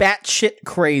batshit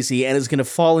crazy and is going to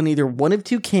fall in either one of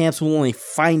two camps. We'll only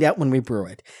find out when we brew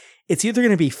it. It's either going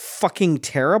to be fucking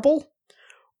terrible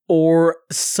or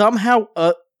somehow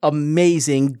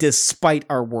amazing despite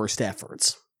our worst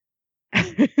efforts.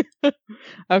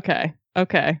 Okay.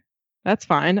 That's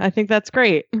fine. I think that's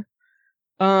great.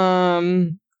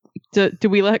 Do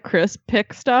we let Chris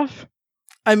pick stuff?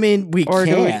 I mean, we Or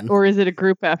can. or is it a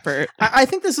group effort? I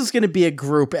think this is going to be a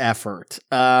group effort.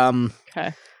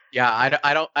 Okay. Yeah,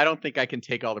 I don't think I can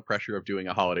take all the pressure of doing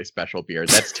a holiday special beer.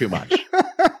 That's too much.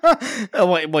 Oh,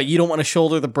 wait, you don't want to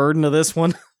shoulder the burden of this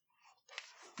one?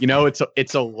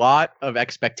 It's a lot of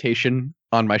expectation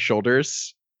on my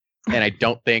shoulders, and I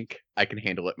don't think I can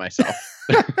handle it myself.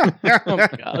 Oh my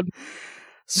god.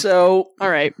 So, All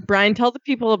right, Brian, tell the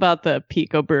people about the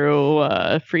Pico Brew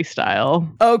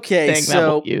freestyle okay, thing that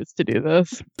so we'll use to do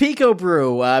this. Pico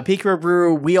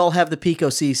Brew, we all have the Pico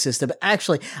C system.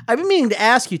 Actually, I've been meaning to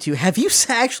ask you two, have you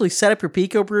actually set up your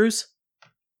Pico Brews?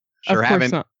 Sure of course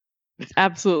haven't. not.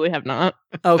 Absolutely have not.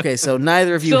 Okay, so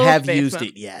neither of you Still in have the used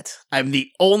basement. it yet. I'm the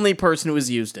only person who has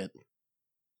used it.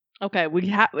 Okay, we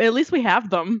have at least we have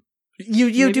them. You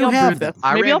Maybe do I'll have brew them. this.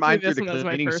 I Maybe ran I'll mine brew through this the one as my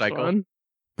cleaning first cycle. one.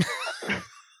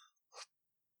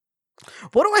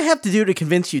 What do I have to do to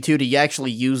convince you two to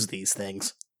actually use these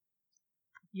things?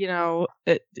 You know,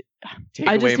 Take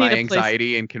I just away need my a place-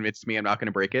 anxiety and convince me I'm not going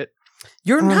to break it.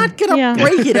 You're not gonna yeah.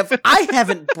 break it. If I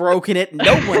haven't broken it,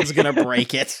 no one's gonna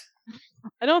break it.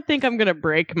 I don't think I'm gonna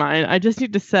break mine. I just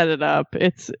need to set it up.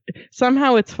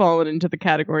 Somehow it's fallen into the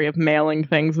category of mailing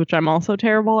things, which I'm also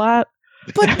terrible at.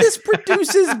 But this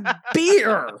produces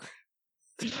beer.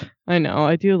 I know.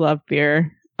 I do love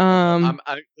beer.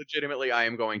 Legitimately, I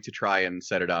am going to try and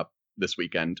set it up this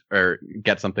weekend or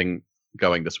get something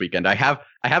going this weekend. I have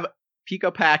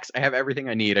Pico packs. I have everything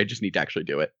I need. I just need to actually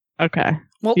do it. Okay.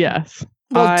 Well, yes.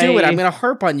 Well, do it. I'm going to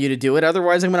harp on you to do it.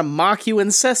 Otherwise, I'm going to mock you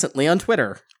incessantly on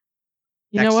Twitter.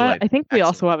 You know what? I think we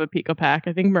also have a Pico pack.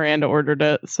 I think Miranda ordered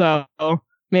it, so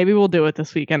maybe we'll do it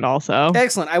this weekend also.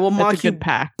 Excellent. I will mock you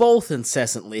pack. both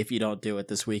incessantly if you don't do it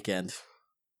this weekend.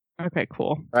 Okay,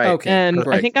 cool. Right. Okay. And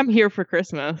I think I'm here for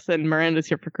Christmas, and Miranda's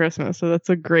here for Christmas, so that's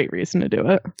a great reason to do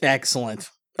it. Excellent.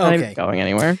 Not Okay. even going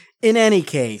anywhere. In any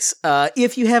case,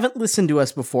 if you haven't listened to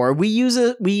us before, we use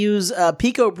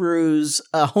Pico Brew's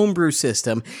homebrew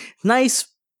system. Nice,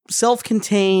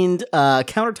 self-contained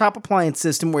countertop appliance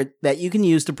system that you can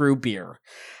use to brew beer.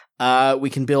 We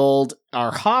can build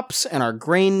our hops and our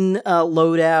grain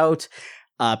loadout.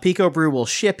 Pico Brew will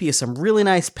ship you some really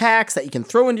nice packs that you can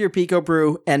throw into your Pico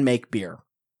Brew and make beer.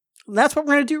 And that's what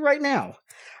we're going to do right now.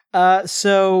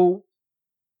 So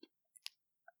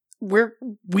we're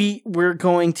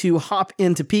going to hop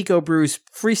into Pico Brew's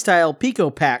Freestyle Pico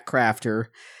Pack Crafter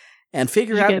and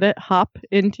figure out. Did you get it? Hop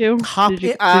into? Did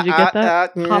you get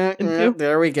that? Hop into?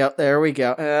 There we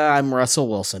go. I'm Russell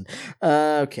Wilson.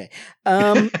 Okay.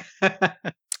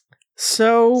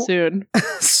 So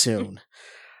soon.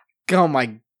 Oh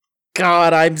my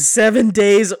God, I'm 7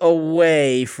 days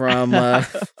away from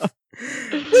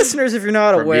listeners. If you're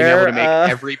not aware, being able to make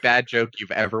every bad joke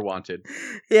you've ever wanted.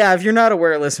 Yeah, if you're not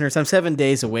aware, listeners, I'm 7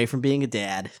 days away from being a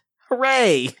dad.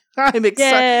 Hooray! I'm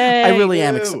excited.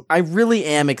 I really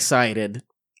am excited.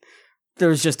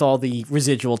 There's just all the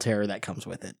residual terror that comes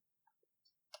with it.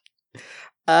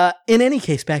 In any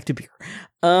case, back to beer.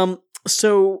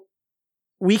 So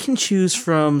we can choose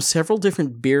from several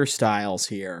different beer styles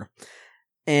here.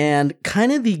 And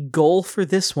kind of the goal for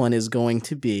this one is going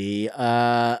to be,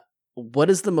 what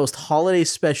is the most holiday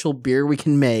special beer we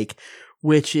can make,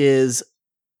 which is,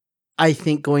 I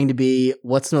think, going to be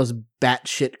what's the most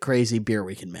batshit crazy beer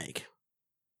we can make.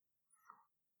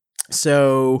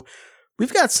 So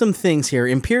we've got some things here.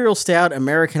 Imperial Stout,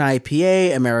 American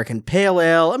IPA, American Pale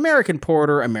Ale, American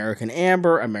Porter, American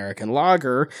Amber, American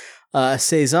Lager,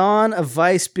 Saison, a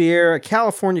Weiss beer, a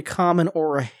California Common,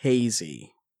 or a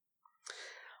Hazy.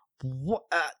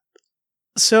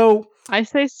 So I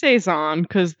say Saison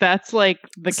because that's like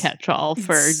the catch-all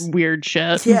for weird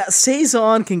shit. Yeah,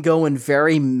 Saison can go in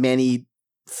very many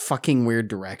fucking weird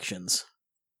directions.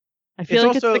 I feel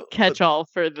like it's the catch-all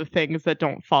for the things that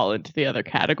don't fall into the other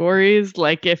categories.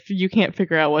 Like if you can't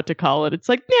figure out what to call it, it's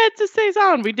like, yeah, it's a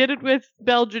Saison. We did it with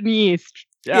Belgian yeast.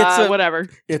 Whatever.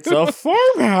 It's a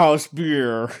farmhouse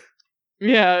beer.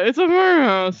 Yeah, it's a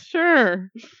farmhouse.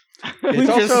 Sure. It's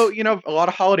also, a lot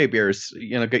of holiday beers.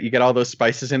 You get all those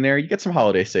spices in there. You get some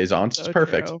holiday saisons. It's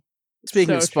perfect. True.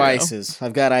 Speaking of spices,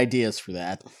 I've got ideas for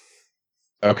that.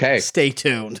 Okay. Stay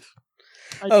tuned.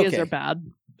 Ideas are bad.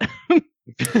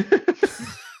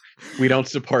 We don't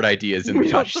support ideas in the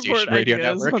Tashi Station Radio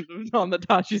Network. On the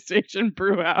Tashi Station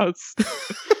Brew House.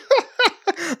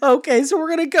 Okay, so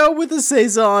we're going to go with the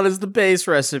Saison as the base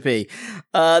recipe.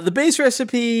 The base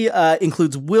recipe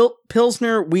includes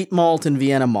Pilsner, wheat malt, and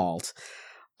Vienna malt.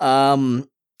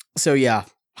 So yeah,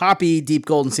 hoppy, deep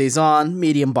golden Saison,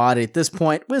 medium body at this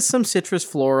point, with some citrus,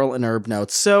 floral, and herb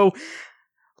notes. So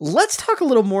let's talk a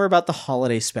little more about the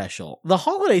holiday special. The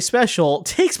holiday special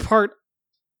takes part...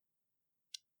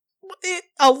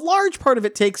 a large part of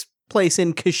it takes place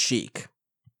in Kashyyyk.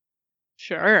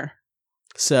 Sure.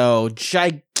 So,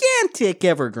 gigantic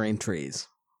evergreen trees.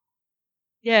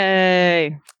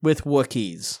 Yay. With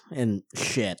Wookiees and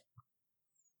shit.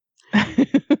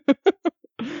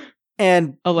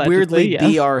 And allegedly, weirdly, yes.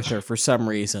 B. Arthur for some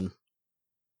reason.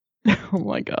 Oh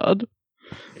my God.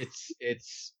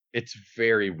 It's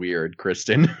very weird,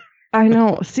 Kristen. I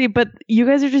know. See, but you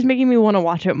guys are just making me want to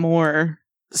watch it more.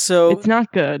 So it's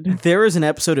not good. There is an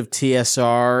episode of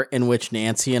TSR in which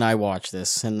Nancy and I watch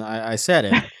this, and I said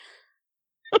it.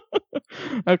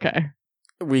 Okay.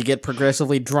 We get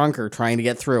progressively drunker trying to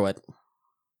get through it.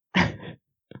 I'm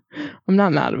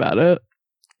not mad about it.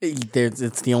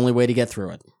 It's the only way to get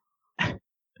through it.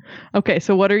 Okay,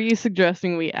 so what are you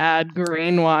suggesting we add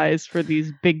grain-wise for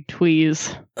these big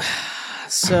twees?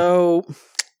 So...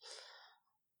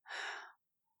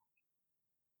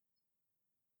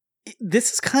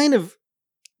 this is kind of...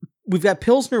 we've got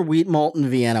Pilsner, wheat malt, and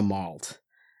Vienna malt.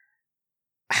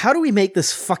 How do we make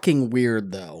this fucking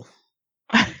weird, though?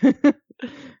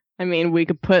 I mean, we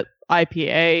could put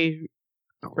IPA,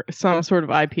 some sort of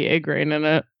IPA grain in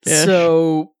it.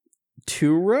 So,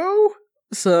 two-row?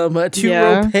 Some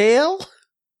two-row pale?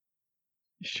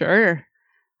 Sure.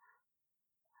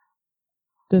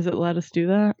 Does it let us do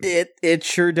that? It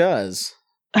sure does.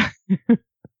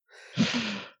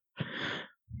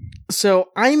 So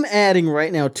I'm adding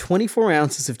right now 24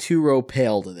 ounces of 2-row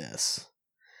pale to this.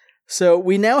 So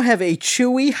we now have a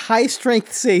chewy,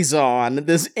 high-strength saison.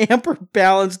 This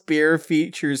amber-balanced beer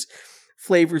features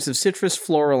flavors of citrus,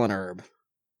 floral, and herb.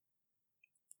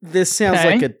 This sounds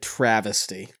like a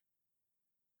travesty.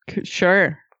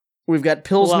 Sure. We've got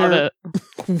Pilsner,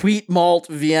 wheat malt,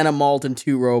 Vienna malt, and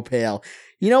 2-row pale.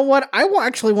 You know what? I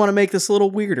actually want to make this a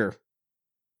little weirder.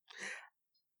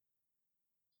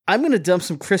 I'm going to dump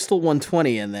some Crystal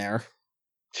 120 in there.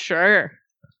 Sure.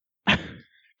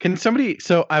 Can somebody?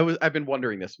 So I've been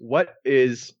wondering this. What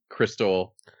is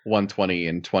Crystal 120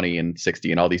 and 20 and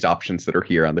 60 and all these options that are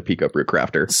here on the Pico Brew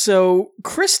Crafter? So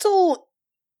Crystal,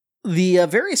 the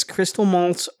various crystal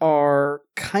malts are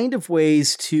kind of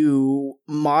ways to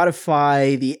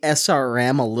modify the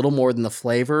SRM a little more than the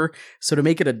flavor, so to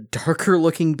make it a darker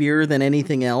looking beer than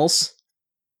anything else.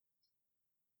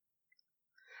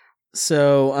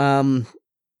 So,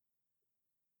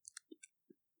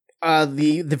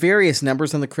 the various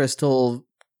numbers on the crystal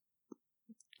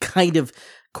kind of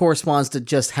corresponds to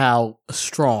just how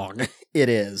strong it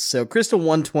is. So, Crystal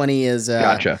 120 is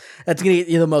Gotcha. That's going to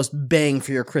get you the most bang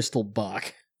for your crystal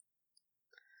buck.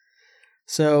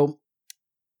 So,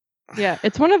 yeah,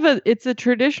 it's a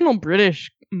traditional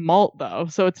British malt though,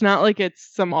 so it's not like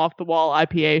it's some off the wall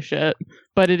IPA shit,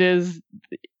 but it is.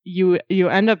 You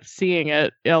end up seeing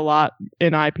it a lot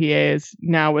in IPAs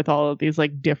now with all of these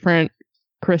like different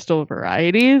crystal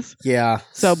varieties. yeah.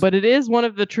 So, but it is one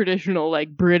of the traditional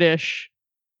like British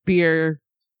beer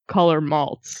color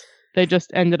malts. They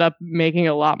just ended up making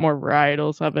a lot more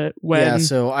varietals of it when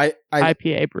so I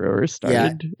IPA brewers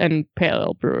started and pale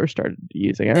ale brewers started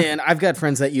using it. And I've got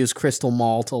friends that use crystal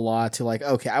malt a lot to like,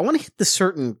 okay, I want to hit the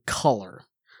certain color.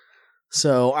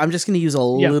 So I'm just going to use a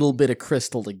little bit of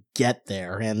crystal to get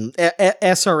there. And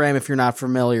SRM, if you're not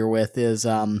familiar with, is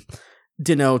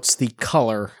denotes the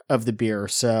color of the beer.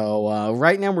 So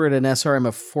right now we're at an SRM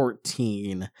of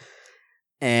 14.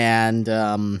 And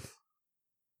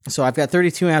so I've got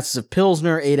 32 ounces of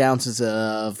Pilsner, 8 ounces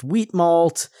of wheat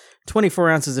malt, 24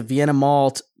 ounces of Vienna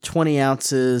malt, 20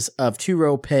 ounces of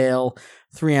 2-row pale,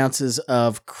 3 ounces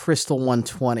of Crystal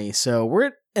 120. So we're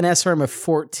at an SRM of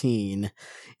 14.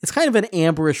 It's kind of an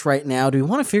amberish right now. Do we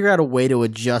want to figure out a way to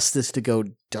adjust this to go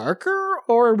darker,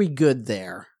 or are we good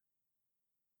there?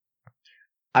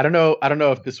 I don't know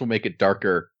if this will make it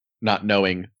darker, not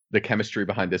knowing the chemistry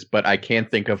behind this, but I can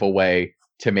think of a way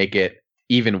to make it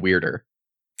even weirder.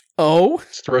 Oh?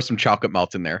 Just throw some chocolate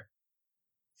malt in there.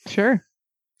 Sure.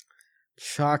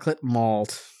 Chocolate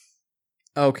malt.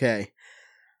 Okay.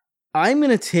 I'm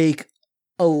going to take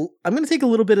a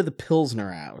little bit of the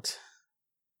Pilsner out.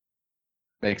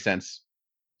 Makes sense.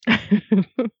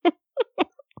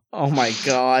 Oh my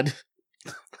god.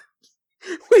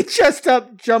 We just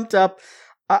jumped up.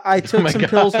 I took some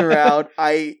Pilsner out.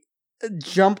 I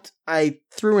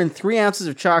threw in 3 ounces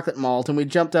of chocolate malt, and we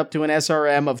jumped up to an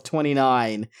SRM of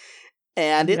 29.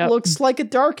 And it looks like a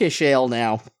darkish ale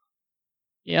now.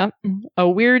 Yep. A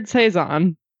weird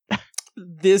saison.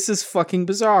 This is fucking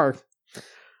bizarre.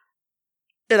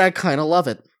 And I kind of love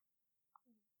it.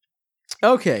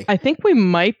 Okay. I think we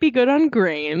might be good on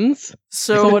grains.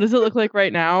 So what does it look like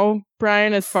right now,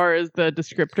 Brian, as far as the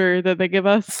descriptor that they give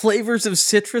us? Flavors of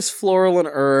citrus, floral, and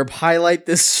herb highlight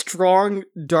this strong,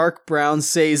 dark brown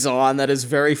saison that is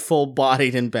very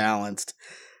full-bodied and balanced.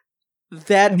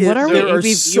 There are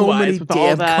so many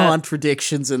damn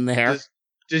contradictions in there.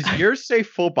 Does yours say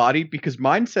full-bodied? Because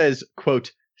mine says,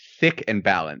 quote, thick and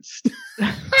balanced.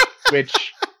 Which...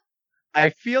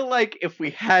 I feel like if we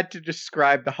had to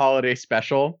describe the holiday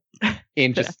special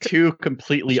in just 2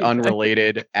 completely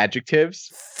unrelated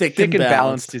adjectives, thick and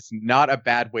balanced is not a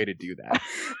bad way to do that.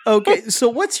 Okay,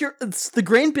 so the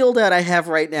grain build out I have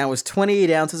right now is 28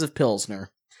 ounces of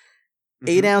Pilsner,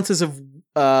 8 ounces of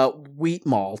wheat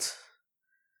malt,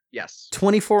 yes,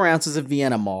 24 ounces of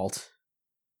Vienna malt,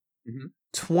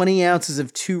 20 ounces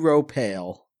of 2-row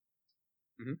pale,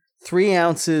 3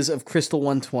 ounces of Crystal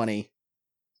 120,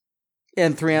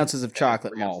 and 3 ounces of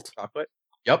chocolate malt. Chocolate?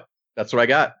 Yep, that's what I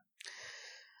got.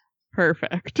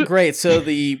 Perfect. Great, so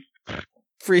the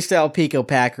Freestyle Pico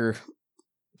pack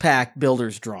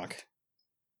builder's drunk.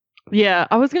 Yeah,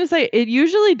 I was going to say, it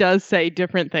usually does say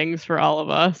different things for all of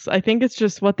us. I think it's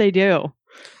just what they do.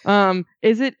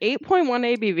 Is it 8.1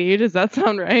 ABV? Does that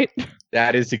sound right?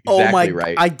 That is exactly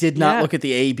right. I did not look at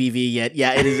the ABV yet.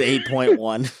 Yeah, it is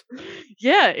 8.1.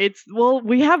 Yeah,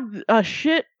 we have a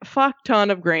shit fuck ton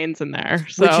of grains in there.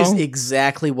 So. Which is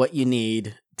exactly what you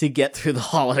need to get through the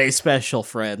holiday special,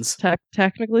 friends.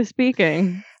 Technically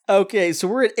speaking. Okay, so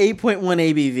we're at 8.1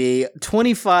 ABV,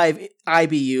 25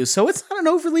 IBU, so it's not an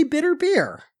overly bitter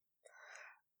beer.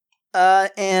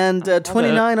 And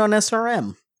 29 on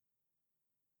SRM.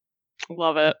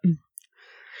 Love it.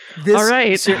 All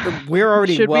right. So we're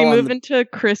already Should well we on move into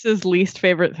Chris's least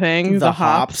favorite thing? the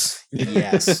hops.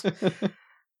 Yes.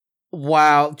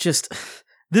 Wow, just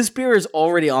this beer is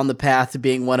already on the path to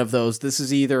being one of those. This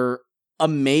is either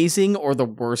amazing or the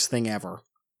worst thing ever.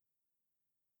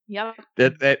 Yep.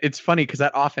 It's funny because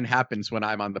that often happens when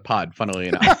I'm on the pod, funnily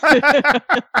enough.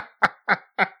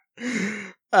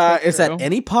 Is that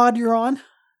any pod you're on?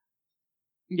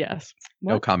 Yes.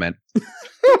 No comment.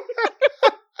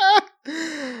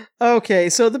 Okay,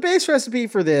 so the base recipe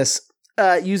for this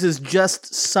uses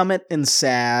just Summit and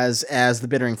Saz as the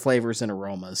bittering flavors and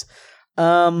aromas.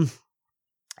 Hang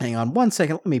on one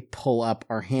second. Let me pull up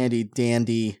our handy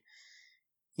dandy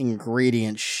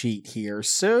ingredient sheet here.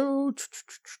 So,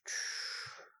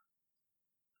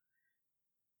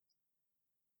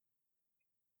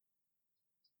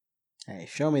 hey,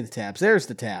 show me the tabs. There's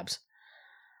the tabs.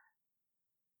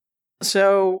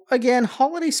 So, again,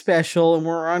 holiday special, and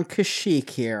we're on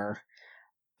Kashyyyk here.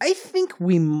 I think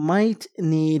we might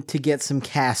need to get some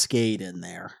Cascade in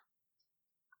there.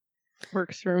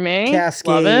 Works for me.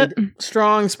 Cascade, Love it.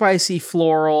 strong, spicy,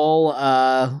 floral,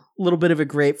 a little bit of a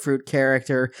grapefruit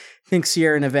character. Think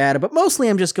Sierra Nevada, but mostly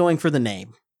I'm just going for the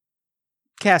name.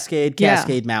 Cascade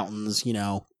Mountains, you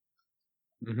know.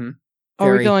 Mm-hmm.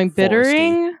 Are we Very going foresty.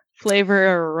 bittering, flavor,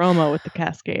 or aroma with the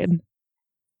Cascade?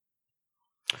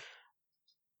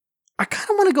 I kind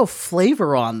of want to go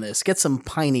flavor on this. Get some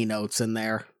piney notes in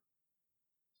there.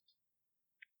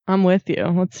 I'm with you.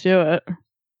 Let's do it.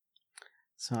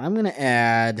 So I'm going to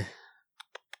add...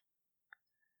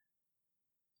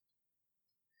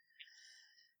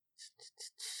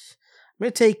 I'm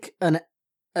going to take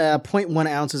 0.1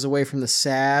 ounces away from the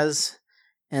Saz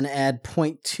and add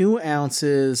 0.2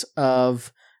 ounces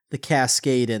of the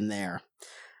Cascade in there.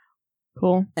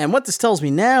 Cool. And what this tells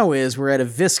me now is we're at a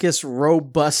viscous,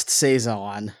 robust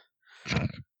Saison.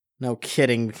 No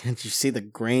kidding. Can't you see the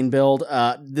grain build?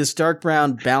 This dark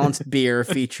brown balanced beer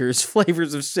features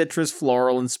flavors of citrus,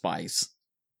 floral, and spice.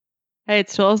 Hey, it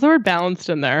still has the word balanced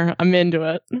in there. I'm into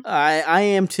it. I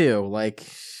am too. Like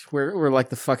we're like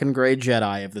the fucking gray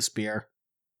Jedi of this beer.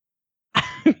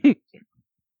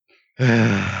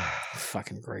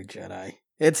 Fucking gray Jedi.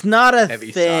 It's not a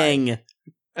Heavy thing.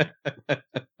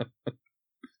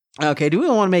 Okay, do we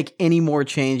want to make any more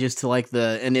changes to like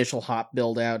the initial hop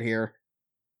build out here?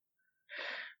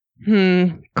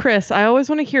 Chris, I always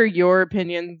want to hear your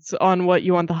opinions on what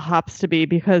you want the hops to be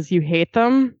because you hate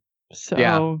them. So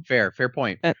Yeah, fair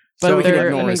point. But So we can they're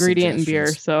ignore an ingredient in beer,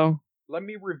 suggestions. so Let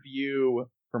me review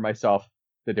for myself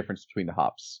the difference between the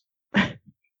hops.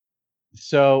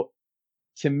 So,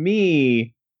 to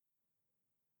me,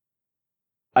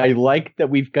 I like that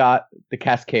we've got the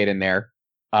Cascade in there.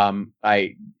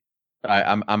 I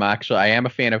am a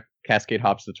fan of Cascade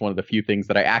hops. That's one of the few things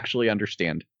that I actually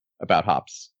understand about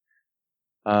hops.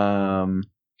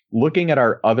 Looking at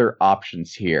our other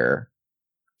options here.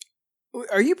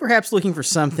 Are you perhaps looking for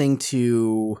something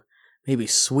to maybe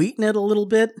sweeten it a little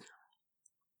bit?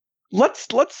 Let's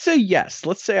say yes.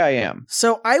 Let's say I am.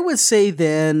 So I would say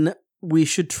then we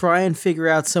should try and figure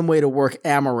out some way to work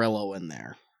Amarillo in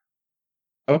there.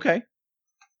 Okay.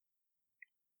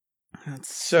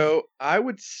 So I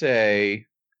would say,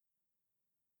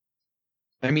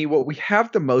 I mean, what we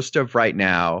have the most of right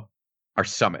now are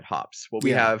Summit hops. What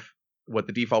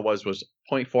the default was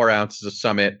 0.4 ounces of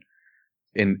Summit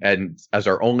and as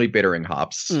our only bittering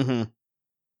hops. Mm-hmm.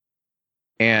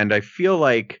 And I feel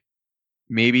like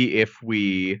maybe if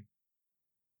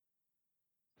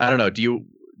I don't know, do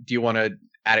you want to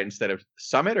add it instead of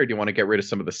Summit, or do you want to get rid of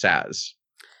some of the Saz?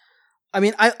 I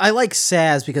mean, I like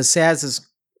Saz because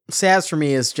Saz for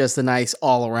me is just a nice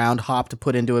all-around hop to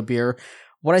put into a beer.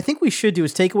 What I think we should do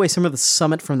is take away some of the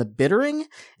Summit from the bittering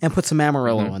and put some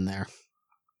Amarillo in there.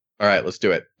 All right, let's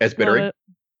do it. As bittering?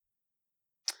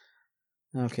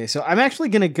 Okay, so I'm actually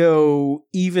going to go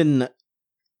even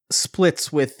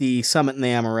splits with the Summit and the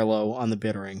Amarillo on the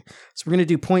bittering. So we're going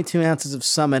to do 0.2 ounces of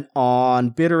Summit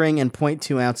on bittering and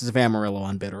 0.2 ounces of Amarillo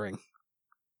on bittering.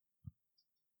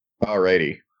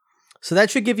 Alrighty. So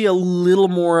that should give you a little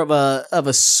more of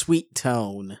a sweet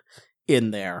tone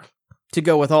in there to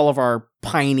go with all of our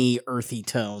piney, earthy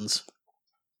tones.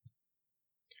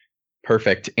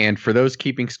 Perfect. And for those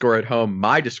keeping score at home,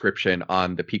 my description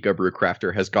on the Pico Brew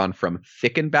Crafter has gone from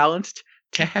thick and balanced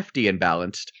to hefty and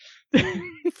balanced.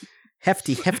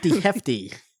 Hefty, hefty,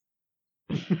 hefty.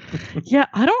 Yeah,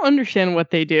 I don't understand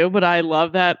what they do, but I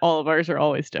love that all of ours are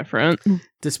always different.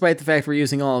 Despite the fact we're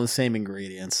using all of the same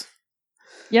ingredients.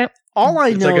 Yep. All I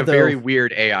It's know, like a though, very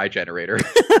weird AI generator.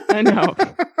 I know.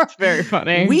 It's very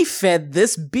funny. we fed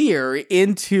this beer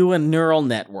into a neural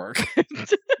network.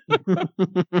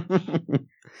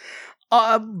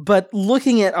 But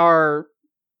looking at our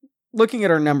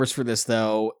numbers for this,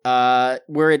 though,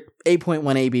 we're at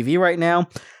 8.1 ABV right now,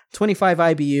 25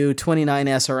 IBU, 29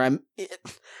 SRM.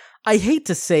 I hate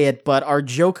to say it, but our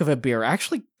joke of a beer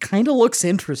actually kind of looks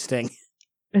interesting.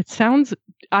 It sounds...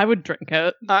 I would drink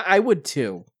it. I would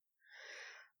too.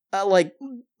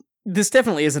 This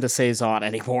definitely isn't a Saison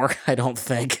anymore, I don't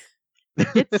think.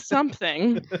 It's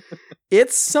something.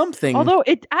 It's something. Although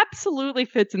it absolutely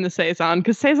fits in the Saison,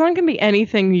 because Saison can be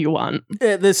anything you want.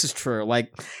 This is true.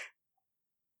 Like,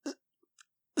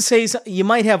 Saison, you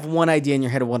might have one idea in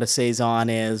your head of what a Saison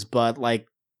is, but like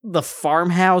the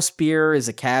farmhouse beer is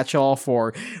a catch-all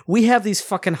for, we have these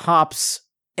fucking hops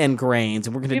and grains,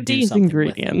 and we're going to do these something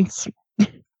ingredients.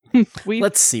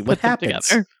 Let's see what put them happens.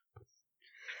 together.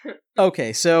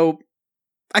 Okay, so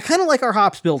I kind of like our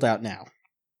hops built out now.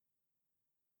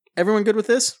 Everyone good with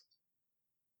this?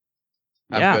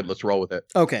 I'm good. Let's roll with it.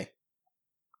 Okay.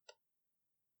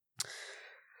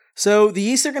 So the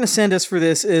yeast they're going to send us for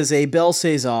this is a Belle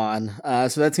Saison.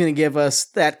 So that's going to give us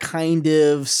that kind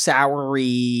of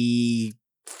soury,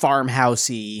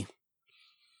 farmhousey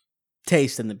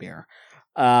taste in the beer.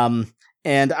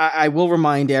 And I will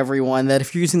remind everyone that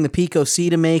if you're using the Pico C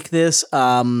to make this,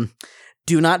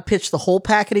 do not pitch the whole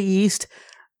packet of yeast.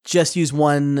 Just use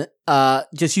one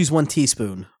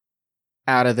teaspoon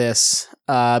out of this,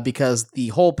 because the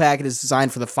whole packet is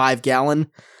designed for the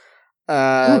 5-gallon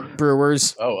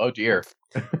brewers. Oh dear.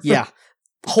 Yeah.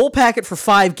 Whole packet for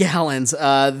 5 gallons.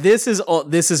 This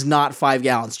is not 5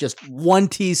 gallons. Just 1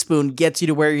 teaspoon gets you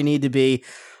to where you need to be.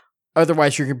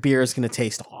 Otherwise, your beer is going to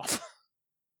taste off.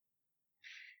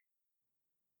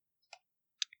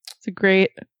 It's a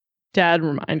great dad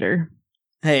reminder.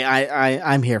 Hey,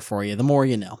 I'm here for you. The more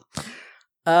you know.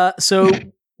 So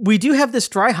we do have this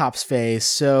dry hops phase.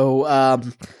 So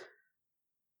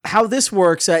how this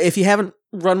works, if you haven't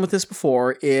run with this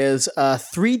before, is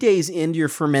 3 days into your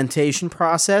fermentation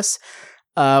process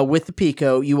with the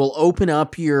Pico, you will open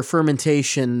up your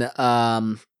fermentation,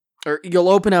 or you'll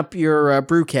open up your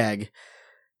brew keg,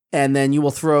 and then you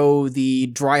will throw the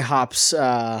dry hops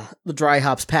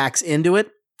packs into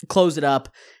it, close it up,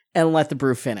 and let the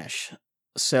brew finish.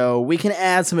 So we can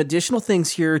add some additional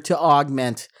things here to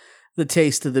augment the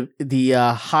taste of the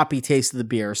hoppy taste of the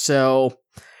beer. So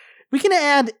we can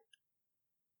add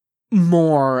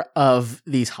more of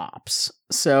these hops.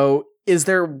 So is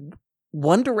there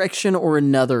one direction or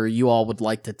another you all would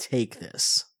like to take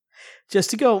this? Just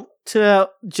to go to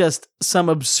just some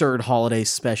absurd holiday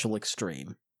special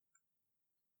extreme.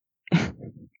 What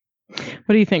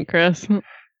do you think, Chris?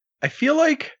 I feel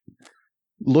like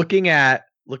looking at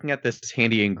this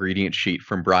handy ingredient sheet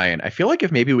from Brian, I feel like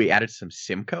if maybe we added some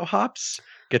Simcoe hops,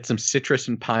 get some citrus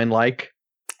and pine-like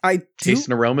taste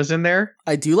and aromas in there.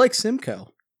 I do like Simcoe.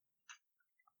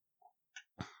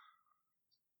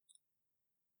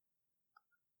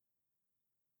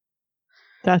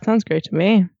 That sounds great to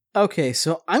me. Okay,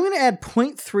 so I'm going to add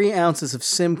 0.3 ounces of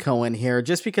Simcoe in here,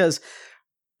 just because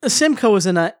Simcoe is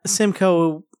a nice,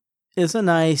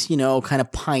 kind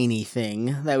of piney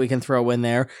thing that we can throw in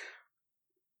there.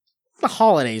 The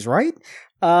holidays, right?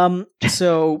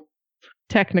 So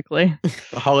technically,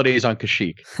 the holidays on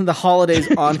Kashyyyk. The holidays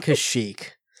on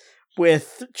Kashyyyk,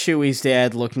 with Chewie's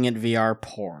dad looking at VR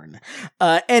porn.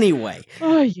 Anyway,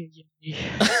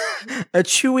 a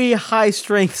Chewy high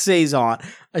strength saison,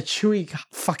 a Chewy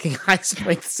fucking high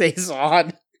strength saison.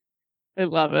 I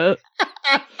love it.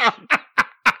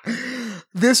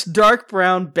 This dark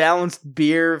brown balanced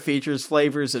beer features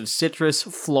flavors of citrus,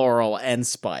 floral, and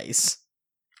spice.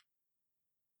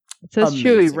 It says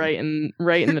Amazing. Chewy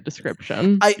right in the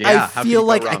description. I feel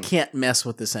like I can't mess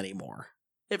with this anymore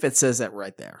if it says that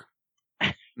right there.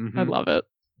 Mm-hmm. I love it.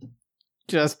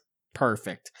 Just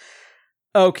perfect.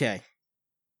 Okay.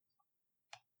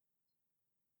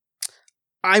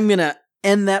 I'm going to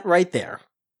end that right there,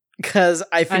 because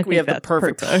I think we have the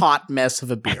perfect hot mess of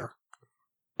a beer.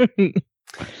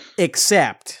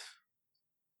 Except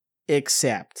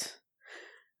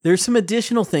there's some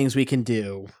additional things we can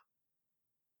do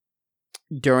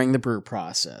during the brew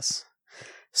process.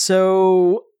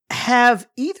 So, have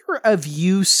either of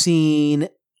you seen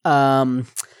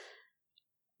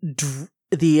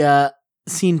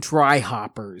seen dry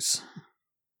hoppers?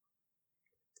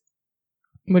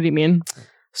 What do you mean?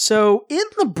 So in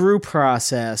the brew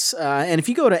process, and if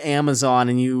you go to Amazon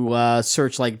and you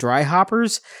search like dry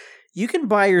hoppers, you can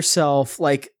buy yourself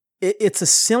like it's a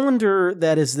cylinder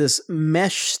that is this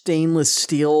mesh stainless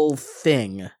steel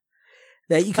thing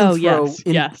that you can throw.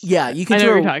 You can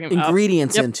throw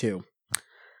ingredients into.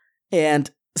 And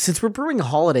since we're brewing a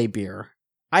holiday beer,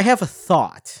 I have a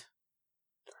thought.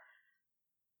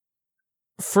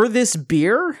 For this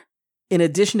beer, in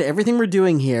addition to everything we're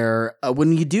doing here,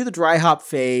 when you do the dry hop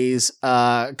phase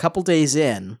a couple days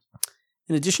in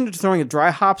addition to throwing the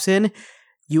dry hops in,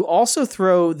 you also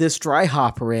throw this dry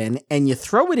hopper in, and you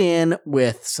throw it in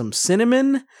with some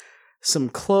cinnamon, some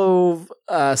clove,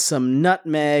 some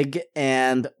nutmeg,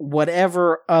 and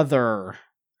whatever other.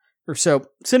 Or so,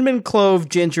 cinnamon, clove,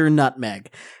 ginger,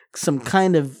 nutmeg. Some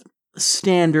kind of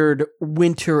standard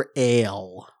winter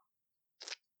ale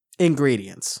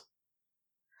ingredients.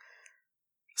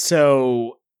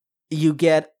 So you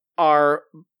get our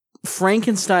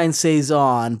Frankenstein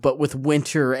Saison, but with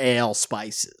winter ale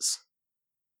spices.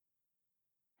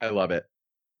 I love it.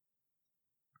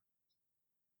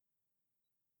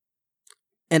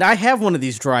 And I have one of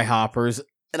these dry hoppers,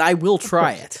 and I will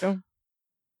try it.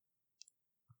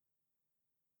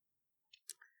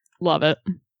 Love it.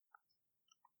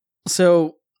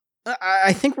 So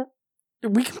I think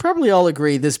we can probably all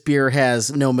agree this beer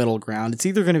has no middle ground. It's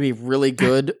either going to be really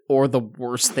good or the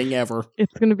worst thing ever.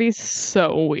 It's going to be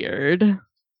so weird.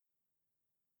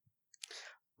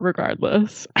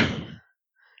 Regardless.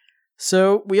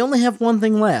 So we only have one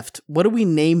thing left. What do we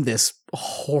name this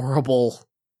horrible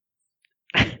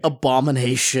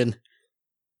abomination?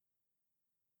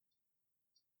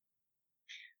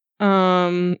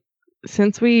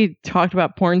 Since we talked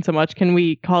about porn so much, can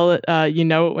we call it You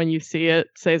Know It When You See It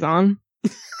Saison?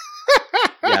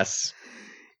 Yes.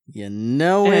 You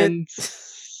know and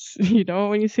it. You know it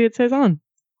when you see it Saison.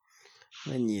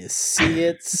 When you see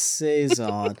it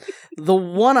Saison. The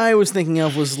one I was thinking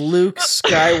of was Luke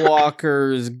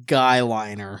Skywalker's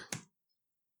Guyliner.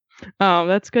 Oh,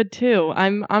 that's good too.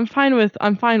 I'm fine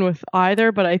with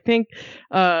either, but I think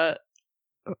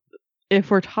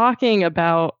if we're talking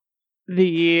about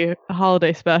the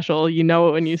holiday special, you know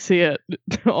it when you see it,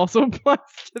 also applies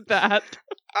to that.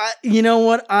 You know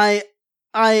what?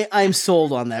 I'm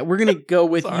sold on that. We're gonna go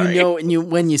with you know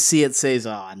and when you see it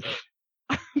Saison.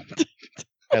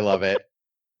 I love it.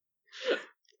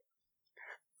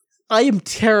 I am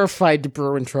terrified to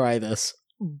brew and try this,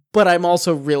 but I'm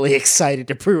also really excited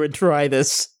to brew and try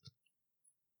this.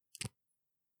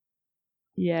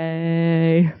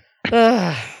 Yay.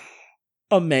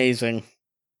 Amazing.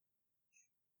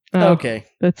 Oh, okay.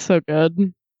 That's so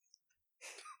good.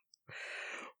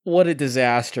 What a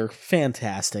disaster.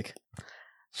 Fantastic.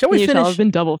 Shall we finish? Tell I've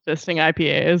been double fisting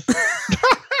IPAs.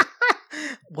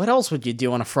 What else would you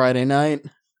do on a Friday night?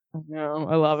 I know.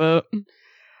 I love it.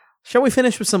 Shall we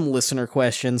finish with some listener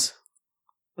questions?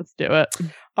 Let's do it.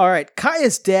 All right.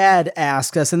 Kaya's dad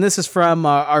asked us, and this is from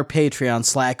our Patreon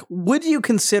Slack, would you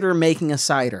consider making a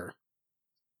cider?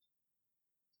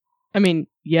 I mean,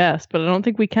 yes, but I don't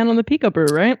think we can on the Pico Brew,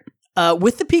 right?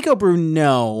 With the Pico Brew,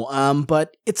 no.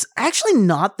 But it's actually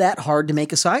not that hard to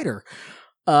make a cider.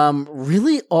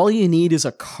 Really, all you need is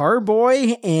a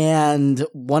carboy and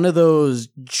one of those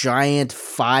giant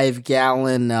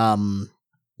 5-gallon,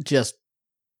 just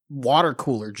water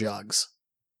cooler jugs.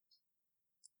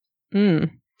 I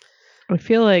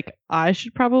feel like I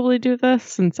should probably do this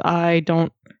since I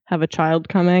don't have a child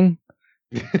coming.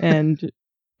 And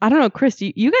I don't know, Chris,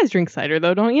 you guys drink cider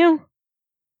though, don't you?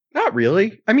 Not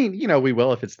really. I mean, we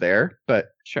will if it's there, but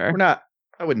sure. We're not,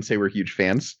 I wouldn't say we're huge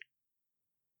fans.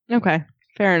 Okay.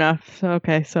 Fair enough. So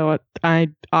I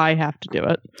have to do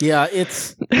it. Yeah,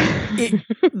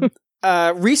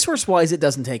 resource-wise, it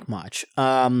doesn't take much.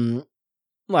 I've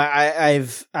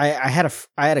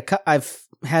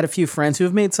had a few friends who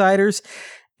have made ciders,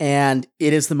 and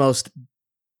it is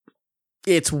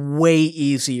it's way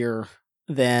easier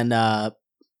than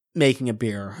making a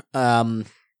beer,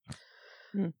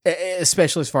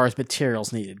 especially as far as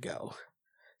materials needed go.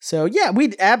 So yeah,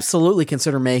 we'd absolutely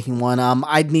consider making one.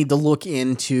 I'd need to look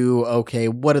into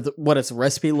what its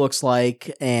recipe looks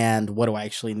like and what do I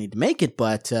actually need to make it,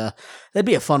 but that'd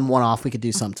be a fun one-off we could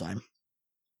do sometime.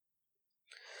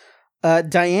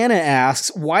 Diana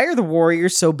asks, why are the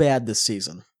Warriors so bad this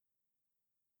season?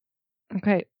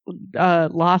 Okay,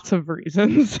 lots of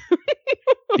reasons.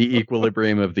 The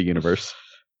equilibrium of the universe.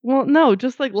 Well, no,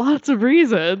 just like lots of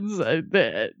reasons.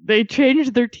 They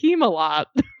changed their team a lot.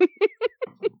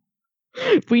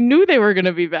 We knew they were going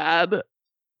to be bad.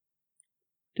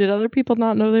 Did other people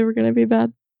not know they were going to be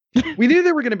bad? We knew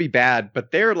they were going to be bad,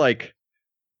 but they're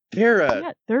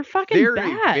They're fucking very,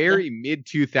 bad. very mid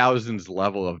 2000s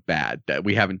level of bad that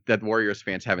Warriors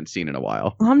fans haven't seen in a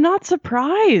while. I'm not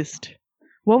surprised.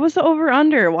 What was the over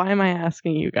under? Why am I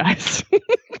asking you guys?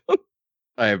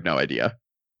 I have no idea.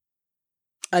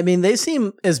 I mean, they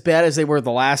seem as bad as they were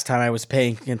the last time I was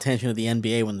paying attention to the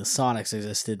NBA when the Sonics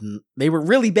existed, and they were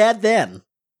really bad then.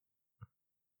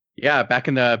 Yeah, back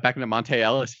in the Monte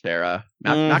Ellis era.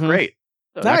 Not great.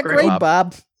 Not great,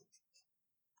 Bob.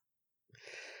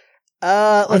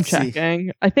 I'm checking.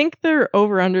 See. I think their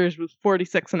over-unders was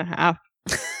 46.5.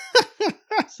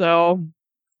 So.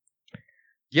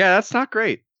 Yeah, that's not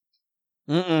great.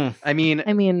 Mm-mm. I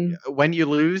mean, when you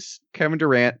lose Kevin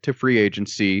Durant to free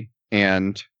agency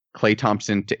and Klay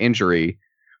Thompson to injury,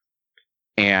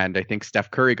 and I think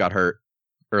Steph Curry got hurt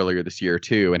earlier this year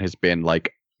too, and has been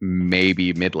like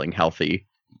maybe middling healthy,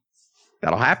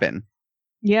 that'll happen.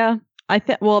 Yeah.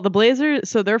 The Blazers,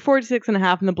 so they're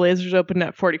 46.5 and the Blazers opened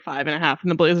at 45.5,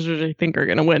 and the Blazers, I think, are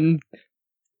going to win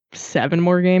 7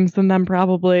 more games than them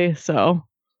probably. So,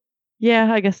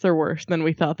 yeah, I guess they're worse than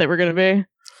we thought they were going to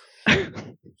be.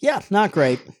 Yeah, not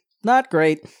great. Not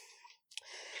great.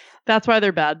 That's why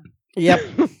they're bad. Yep.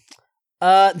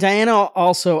 Diana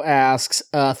also asks,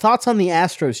 thoughts on the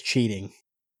Astros cheating?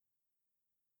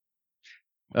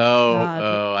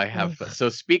 I have. So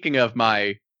speaking of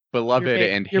my beloved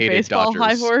and hated baseball Dodgers.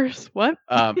 High horse. What?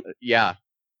 Yeah.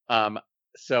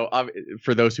 So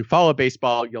for those who follow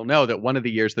baseball, you'll know that one of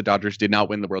the years the Dodgers did not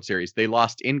win the World Series, they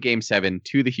lost in Game 7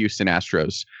 to the Houston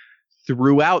Astros.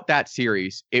 Throughout that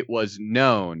series, it was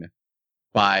known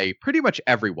by pretty much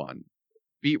everyone,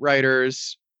 beat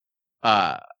writers,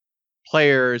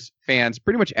 players, fans,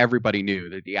 pretty much everybody knew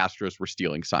that the Astros were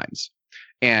stealing signs.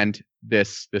 And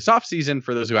this offseason,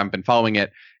 for those who haven't been following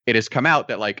it, it has come out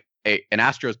that like an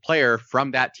Astros player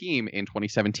from that team in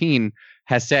 2017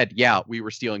 has said, yeah, we were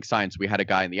stealing signs. We had a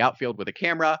guy in the outfield with a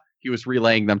camera. He was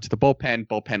relaying them to the bullpen.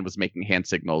 Bullpen was making hand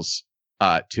signals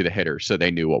to the hitter, so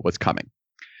they knew what was coming.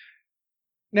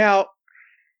 Now,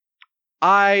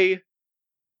 I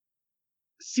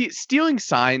see stealing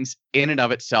signs in and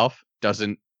of itself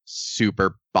doesn't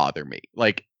super bother me.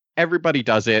 Like, everybody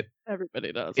does it.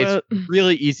 Everybody does it's it. It's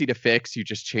really easy to fix. You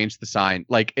just change the sign.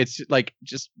 Like, it's like,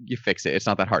 just, you fix it. It's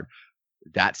not that hard.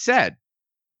 That said,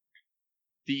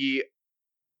 the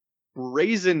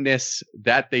brazenness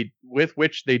with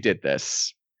which they did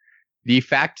this, the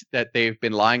fact that they've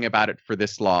been lying about it for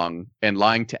this long and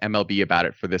lying to MLB about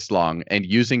it for this long and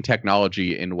using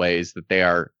technology in ways that they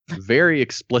are very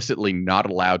explicitly not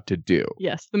allowed to do.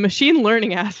 Yes, the machine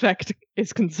learning aspect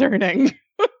is concerning.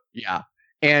 Yeah.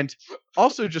 And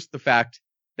also just the fact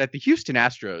that the Houston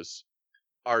Astros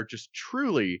are just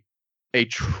truly a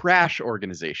trash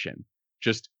organization.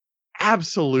 Just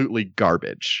absolutely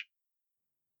garbage.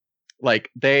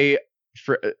 Like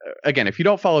again, if you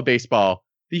don't follow baseball,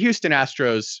 the Houston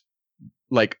Astros,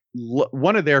 like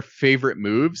one of their favorite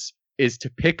moves is to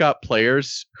pick up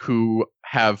players who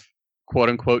have quote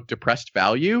unquote depressed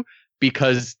value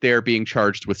because they're being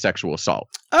charged with sexual assault.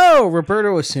 Oh,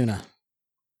 Roberto Osuna.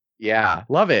 Yeah,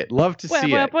 love it. Love to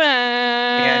see it.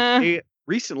 And they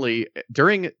recently,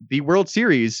 during the World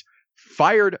Series,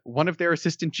 fired one of their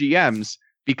assistant GMs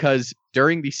because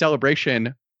during the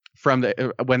celebration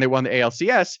when they won the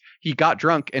ALCS, he got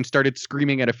drunk and started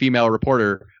screaming at a female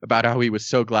reporter about how he was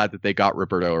so glad that they got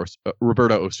Roberto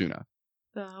Osuna.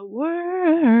 The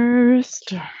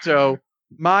worst. So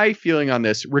my feeling on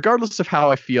this, regardless of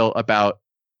how I feel about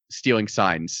stealing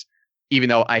signs, even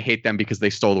though I hate them because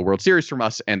they stole the World Series from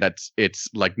us, and it's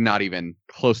like not even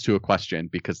close to a question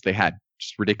because they had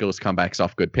just ridiculous comebacks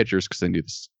off good pitchers because they knew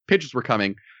the pitches were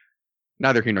coming.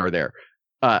 Neither here nor there.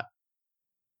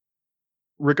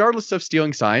 Regardless of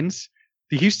stealing signs,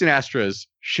 the Houston Astros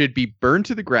should be burned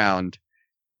to the ground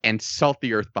and salt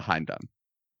the earth behind them.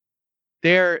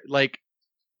 They're like,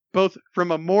 both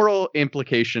from a moral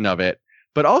implication of it,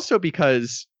 but also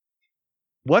because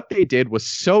what they did was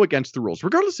so against the rules.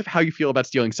 Regardless of how you feel about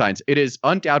stealing signs, it is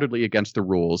undoubtedly against the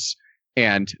rules,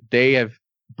 and they have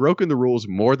broken the rules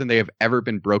more than they have ever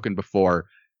been broken before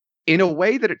in a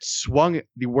way that it swung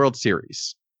the World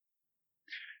Series.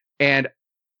 And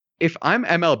if I'm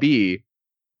MLB,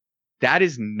 that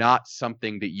is not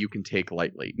something that you can take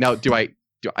lightly. Now, do I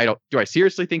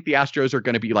seriously think the Astros are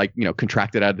going to be like,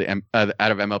 contracted out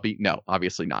of MLB? No,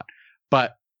 obviously not.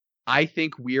 But I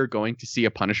think we are going to see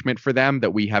a punishment for them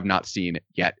that we have not seen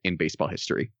yet in baseball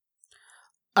history.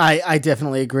 I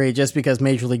definitely agree, just because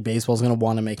Major League Baseball is going to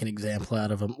want to make an example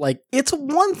out of them. Like, it's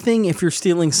one thing if you're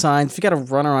stealing signs, if you got a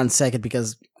runner on second,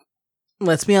 because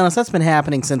let's be honest, that's been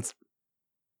happening since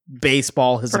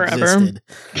baseball has forever existed.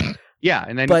 Yeah,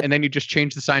 and then you just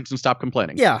change the signs and stop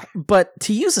complaining. Yeah, but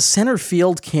to use a center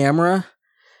field camera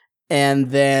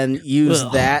and then use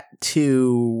that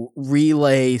to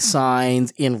relay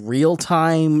signs in real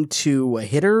time to a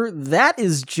hitter, that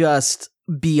is just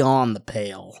beyond the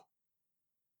pale.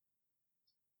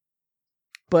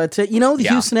 But, the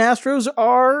Houston Astros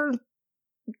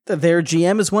their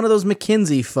GM is one of those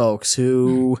McKinsey folks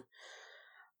who,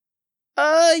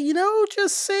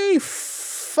 just say,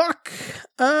 fuck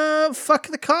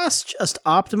the cost, just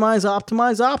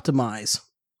optimize.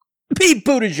 Pete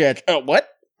Buttigieg. Oh, what?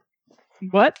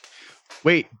 What?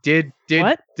 Wait, did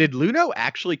What? Luno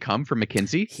actually come from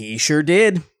McKinsey? He sure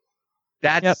did.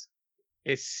 That's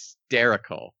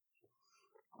hysterical.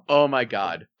 Oh my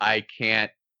God. I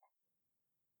can't.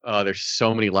 Oh, there's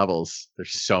so many levels.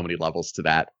 There's so many levels to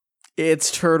that.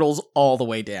 It's turtles all the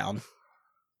way down.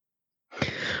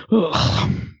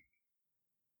 Ugh.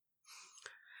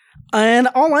 And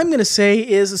all I'm going to say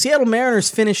is the Seattle Mariners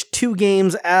finished 2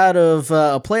 games out of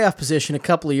a playoff position a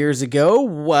couple of years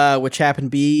ago, which happened to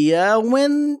be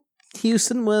when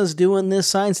Houston was doing this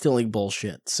sign stealing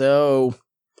bullshit. So,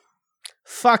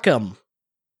 fuck them.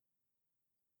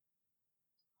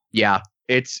 Yeah,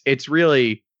 it's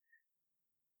really.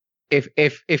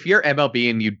 If you're MLB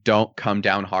and you don't come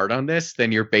down hard on this,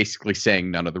 then you're basically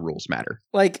saying none of the rules matter.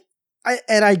 Like,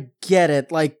 I get it.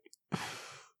 Like,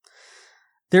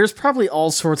 there's probably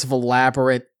all sorts of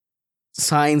elaborate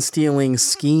sign stealing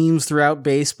schemes throughout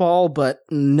baseball, but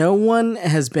no one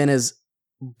has been as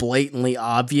blatantly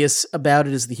obvious about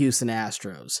it as the Houston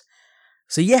Astros.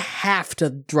 So you have to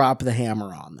drop the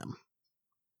hammer on them.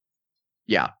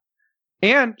 Yeah.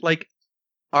 And, like,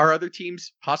 are other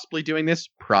teams possibly doing this?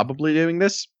 Probably doing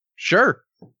this? Sure.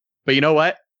 But you know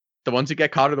what? The ones that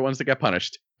get caught are the ones that get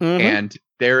punished. Mm-hmm. And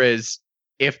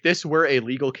if this were a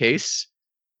legal case,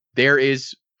 there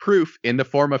is proof in the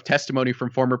form of testimony from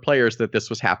former players that this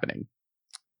was happening.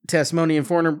 Testimony and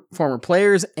former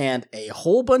players, and a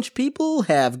whole bunch of people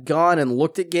have gone and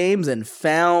looked at games and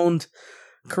found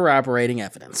corroborating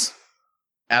evidence.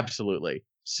 Absolutely.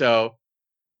 So,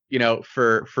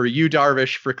 for you,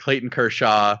 Darvish, for Clayton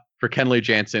Kershaw, for Kenley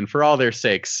Jansen, for all their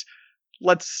sakes,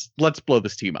 let's blow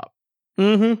this team up.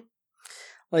 Mm-hmm.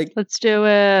 Like, let's do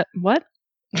it. What?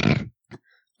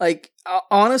 Like,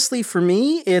 honestly, for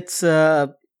me, it's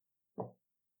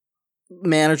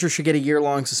manager should get a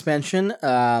year-long suspension.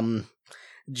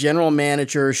 General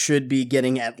manager should be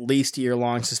getting at least a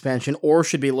year-long suspension, or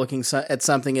should be looking at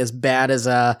something as bad as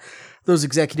those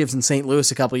executives in St.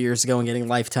 Louis a couple years ago and getting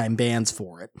lifetime bans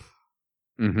for it.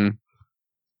 Mm-hmm.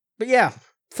 But yeah,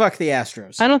 fuck the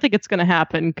Astros. I don't think it's going to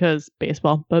happen because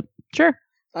baseball, but sure.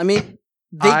 I mean,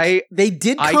 they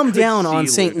did come down on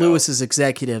St. Louis's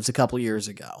executives a couple years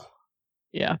ago.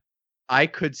 Yeah. I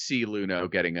could see Luno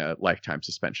getting a lifetime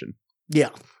suspension. Yeah.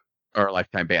 Or a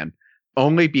lifetime ban.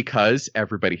 Only because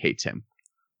everybody hates him.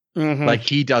 Mm-hmm. Like,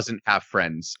 he doesn't have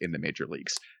friends in the major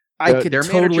leagues. I could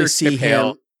totally see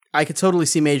him. I could totally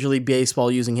see Major League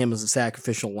Baseball using him as a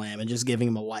sacrificial lamb and just giving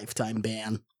him a lifetime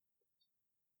ban.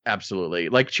 Absolutely.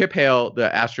 Like, Chip Hale, the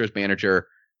Astros manager,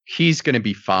 he's going to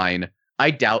be fine. I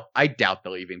doubt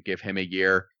they'll even give him a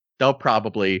year. They're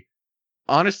probably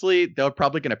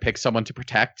going to pick someone to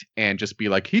protect and just be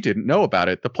like, he didn't know about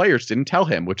it. The players didn't tell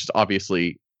him, which is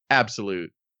obviously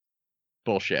absolute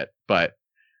bullshit. But,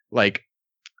 like,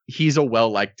 he's a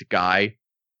well-liked guy.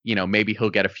 Maybe he'll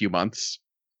get a few months.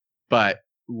 But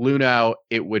Luno,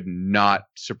 it would not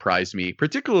surprise me,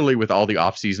 particularly with all the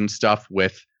offseason stuff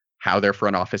with how their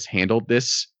front office handled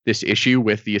this issue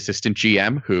with the assistant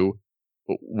GM who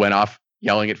went off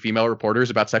yelling at female reporters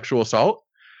about sexual assault,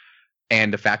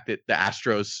 and the fact that the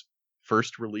Astros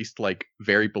first released like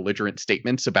very belligerent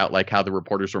statements about like how the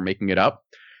reporters were making it up.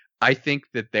 I think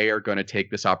that they are going to take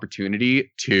this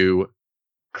opportunity to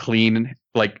pin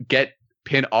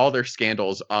all their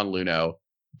scandals on Luno,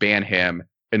 ban him,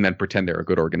 and then pretend they're a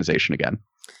good organization again.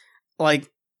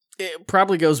 Like, it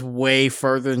probably goes way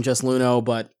further than just Luno,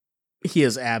 but he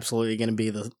is absolutely going to be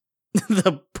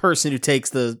the person who takes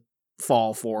the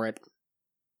fall for it.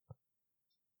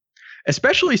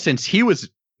 Especially since he was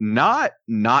not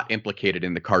implicated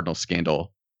in the Cardinals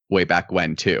scandal way back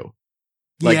when too.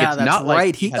 Like, yeah, that's not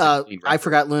right. Like I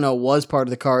forgot Luno was part of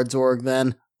the Cards org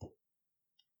then.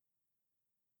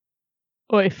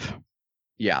 Oif.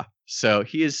 Yeah. So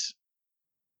he is.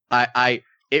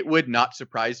 It would not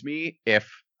surprise me if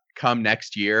come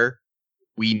next year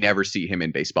we never see him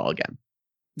in baseball again.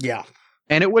 Yeah.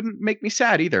 And it wouldn't make me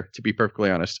sad either, to be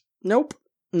perfectly honest. Nope.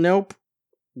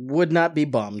 Would not be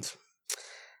bummed.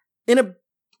 In a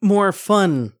more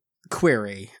fun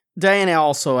query, Diana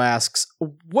also asks,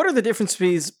 what are the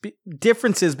differences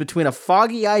between a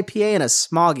foggy IPA and a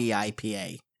smoggy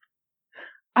IPA?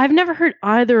 I've never heard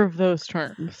either of those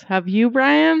terms. Have you,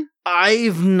 Brian?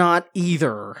 I've not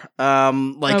either. I've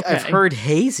Okay. heard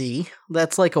hazy.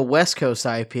 That's like a West Coast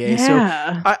IPA.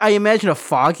 Yeah. So I imagine a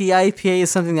foggy IPA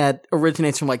is something that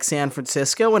originates from like San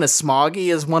Francisco, and a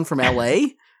smoggy is one from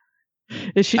LA.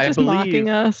 Is she I just believe- mocking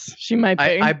us? She might be.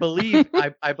 I believe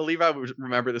I believe I would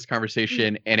remember this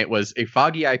conversation, and it was a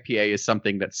foggy IPA is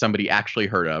something that somebody actually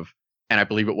heard of, and I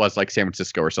believe it was like San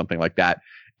Francisco or something like that,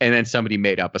 and then somebody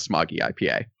made up a smoggy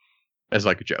IPA as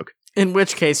like a joke. In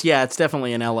which case, yeah, it's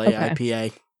definitely an LA Okay.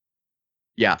 IPA.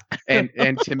 Yeah,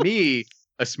 and to me,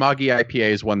 a smoggy IPA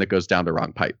is one that goes down the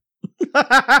wrong pipe.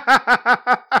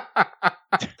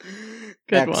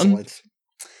 Good one.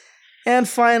 And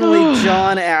finally,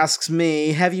 John asks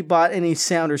me, have you bought any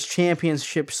Sounders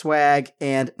Championship swag?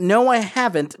 And no, I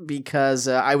haven't, because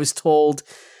I was told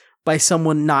by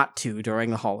someone not to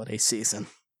during the holiday season.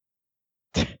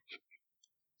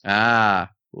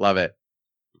 Ah, love it.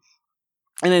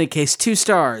 In any case, 2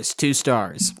 stars, 2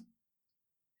 stars.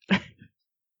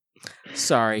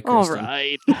 Sorry, All Kristen.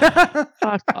 right.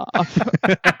 Fuck off.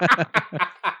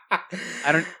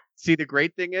 I don't see. The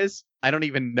great thing is, I don't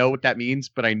even know what that means,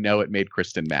 but I know it made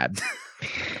Kristen mad.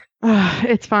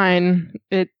 It's fine.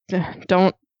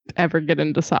 Don't ever get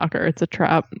into soccer. It's a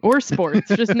trap. Or sports.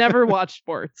 Just never watch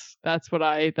sports. That's what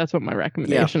my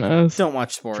recommendation is. Don't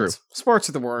watch sports. True. Sports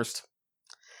are the worst.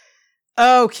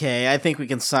 Okay, I think we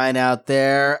can sign out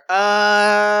there.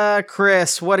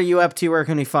 Chris, what are you up to? Where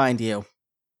can we find you?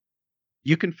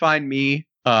 You can find me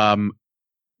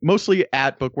mostly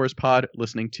at Book Wars Pod,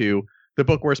 listening to the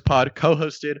Book Wars Pod,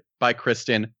 co-hosted by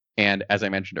Kristen and, as I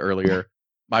mentioned earlier,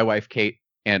 my wife Kate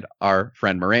and our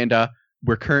friend Miranda.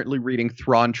 We're currently reading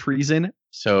Thrawn Treason,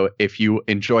 so if you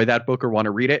enjoy that book or want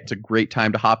to read it, it's a great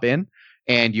time to hop in.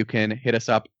 And you can hit us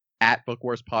up at Book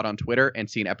Wars Pod on Twitter and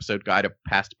see an episode guide of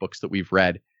past books that we've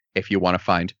read if you want to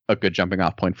find a good jumping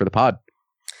off point for the pod.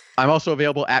 I'm also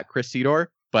available at Chris Cedor,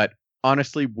 but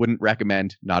honestly wouldn't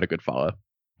recommend. Not a good follow.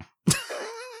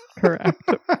 Correct.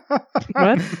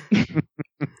 What?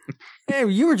 Hey,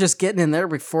 you were just getting in there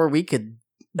before we could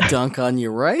dunk on you,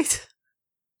 right?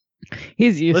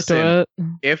 He's used Listen, to it.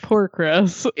 If Poor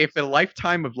Chris. if a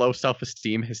lifetime of low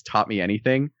self-esteem has taught me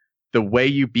anything, the way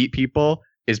you beat people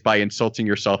is by insulting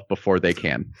yourself before they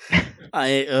can.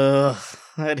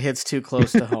 That hits too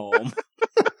close to home.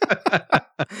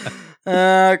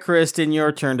 Kristen,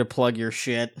 your turn to plug your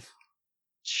shit.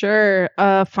 Sure.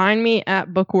 Find me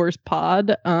at Book Wars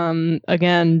Pod.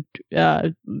 Again,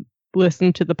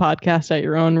 listen to the podcast at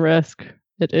your own risk.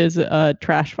 It is a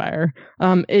trash fire.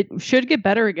 It should get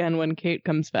better again when Kate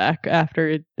comes back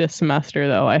after this semester,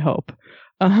 though, I hope.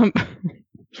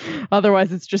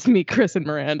 Otherwise, it's just me, Chris, and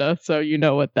Miranda, so you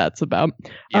know what that's about.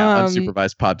 Yeah,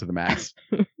 unsupervised pod to the max.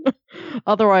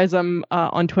 Otherwise, I'm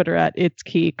on Twitter at It's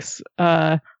Keeks,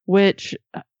 which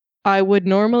I would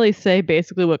normally say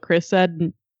basically what Chris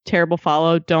said. Terrible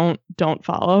follow. Don't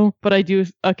follow. But I do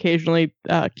occasionally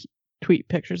tweet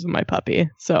pictures of my puppy.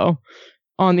 So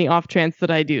on the off chance that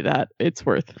I do that, it's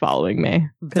worth following me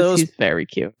because Those he's very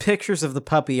cute. pictures of the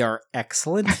puppy are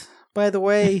excellent, by the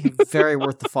way. Very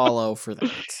worth the follow for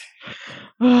that.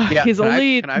 Yeah, he's can I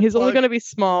only plug- going to be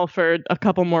small for a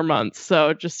couple more months.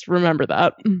 So just remember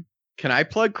that. Can I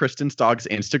plug Kristen's dog's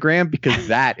Instagram? Because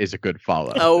that is a good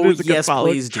follow. Oh, is a good yes, follow.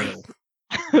 please do.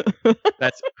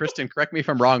 That's Kristen, correct me if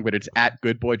I'm wrong, but it's at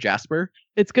Good Boy Jasper.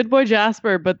 It's Good Boy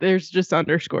Jasper, but there's just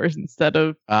underscores instead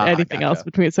of anything gotcha. else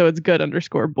between. So it's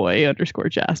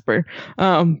good_boy_Jasper.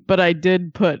 But I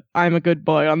did put I'm a good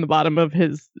boy on the bottom of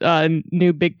his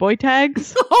new big boy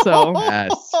tags. So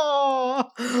Yes.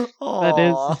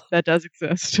 that does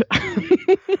exist.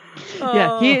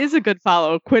 Yeah, he is a good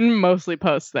follow. Quinn mostly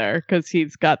posts there because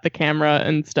he's got the camera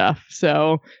and stuff.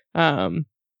 So,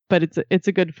 but it's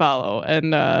a good follow,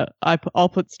 and I'll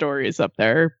put stories up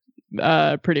there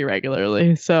pretty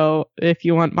regularly. So if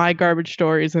you want my garbage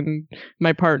stories and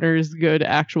my partner's good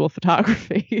actual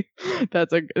photography,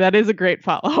 that is a great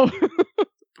follow.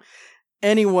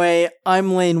 Anyway,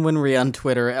 I'm Lane Winry on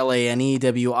Twitter, LaneWinree.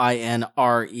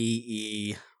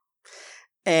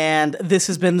 And this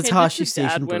has been the Change it Tashi to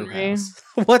Station Dad Winry. Brewhouse.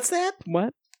 What's that?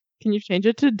 What? Can you change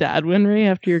it to Dad Winry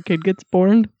after your kid gets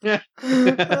born?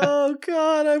 Oh,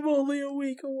 God, I'm only a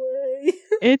week away.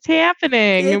 It's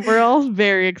happening. We're all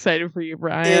very excited for you,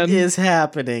 Brian. It is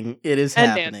happening. It is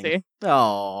And happening. Nancy.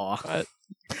 Oh. But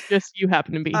just you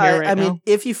happen to be here right I now. mean,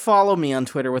 if you follow me on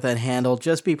Twitter with that handle,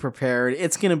 just be prepared.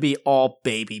 It's going to be all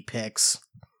baby pics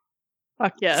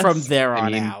Fuck yes. from there I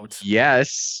on mean, out.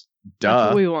 Yes. Duh. That's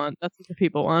what we want. That's what the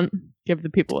people want. Give the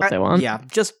people what they want. Yeah,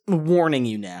 just warning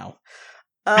you now.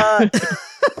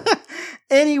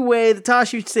 Anyway, the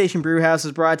Tashi Station Brewhouse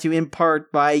is brought to you in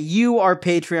part by you, our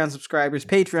Patreon subscribers,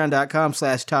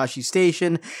 patreon.com/Tashi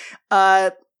Station.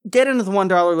 Get into the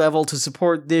 $1 level to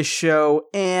support this show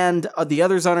and the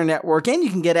others on our network, and you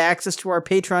can get access to our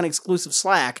Patreon exclusive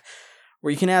Slack,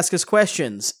 where you can ask us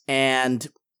questions and,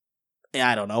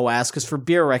 I don't know, ask us for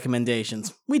beer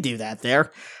recommendations. We do that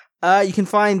there. You can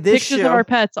find this Pictures show. of our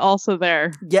pets also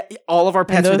there. Yeah, all of our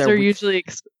pets and are those there. are usually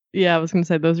I was going to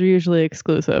say those are usually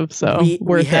exclusive, so We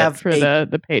worth have it for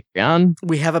the Patreon.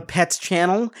 We have a pets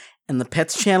channel, and the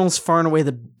pets channel is far and away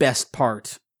the best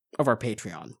part of our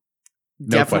Patreon.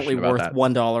 No Definitely question about worth that.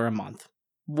 $1 a month.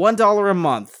 $1 a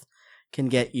month can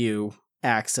get you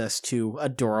access to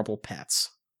adorable pets.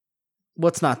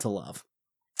 What's not to love?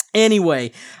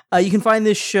 Anyway, you can find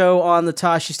this show on the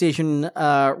Tashi Station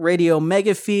radio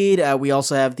mega feed. We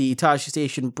also have the Tashi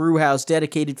Station Brewhouse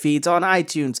dedicated feeds on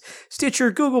iTunes,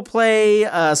 Stitcher, Google Play,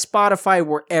 Spotify,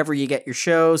 wherever you get your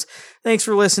shows. Thanks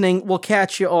for listening. We'll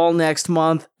catch you all next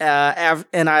month,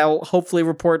 and I'll hopefully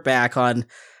report back on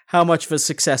how much of a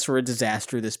success or a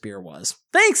disaster this beer was.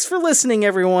 Thanks for listening,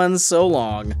 everyone. So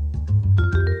long.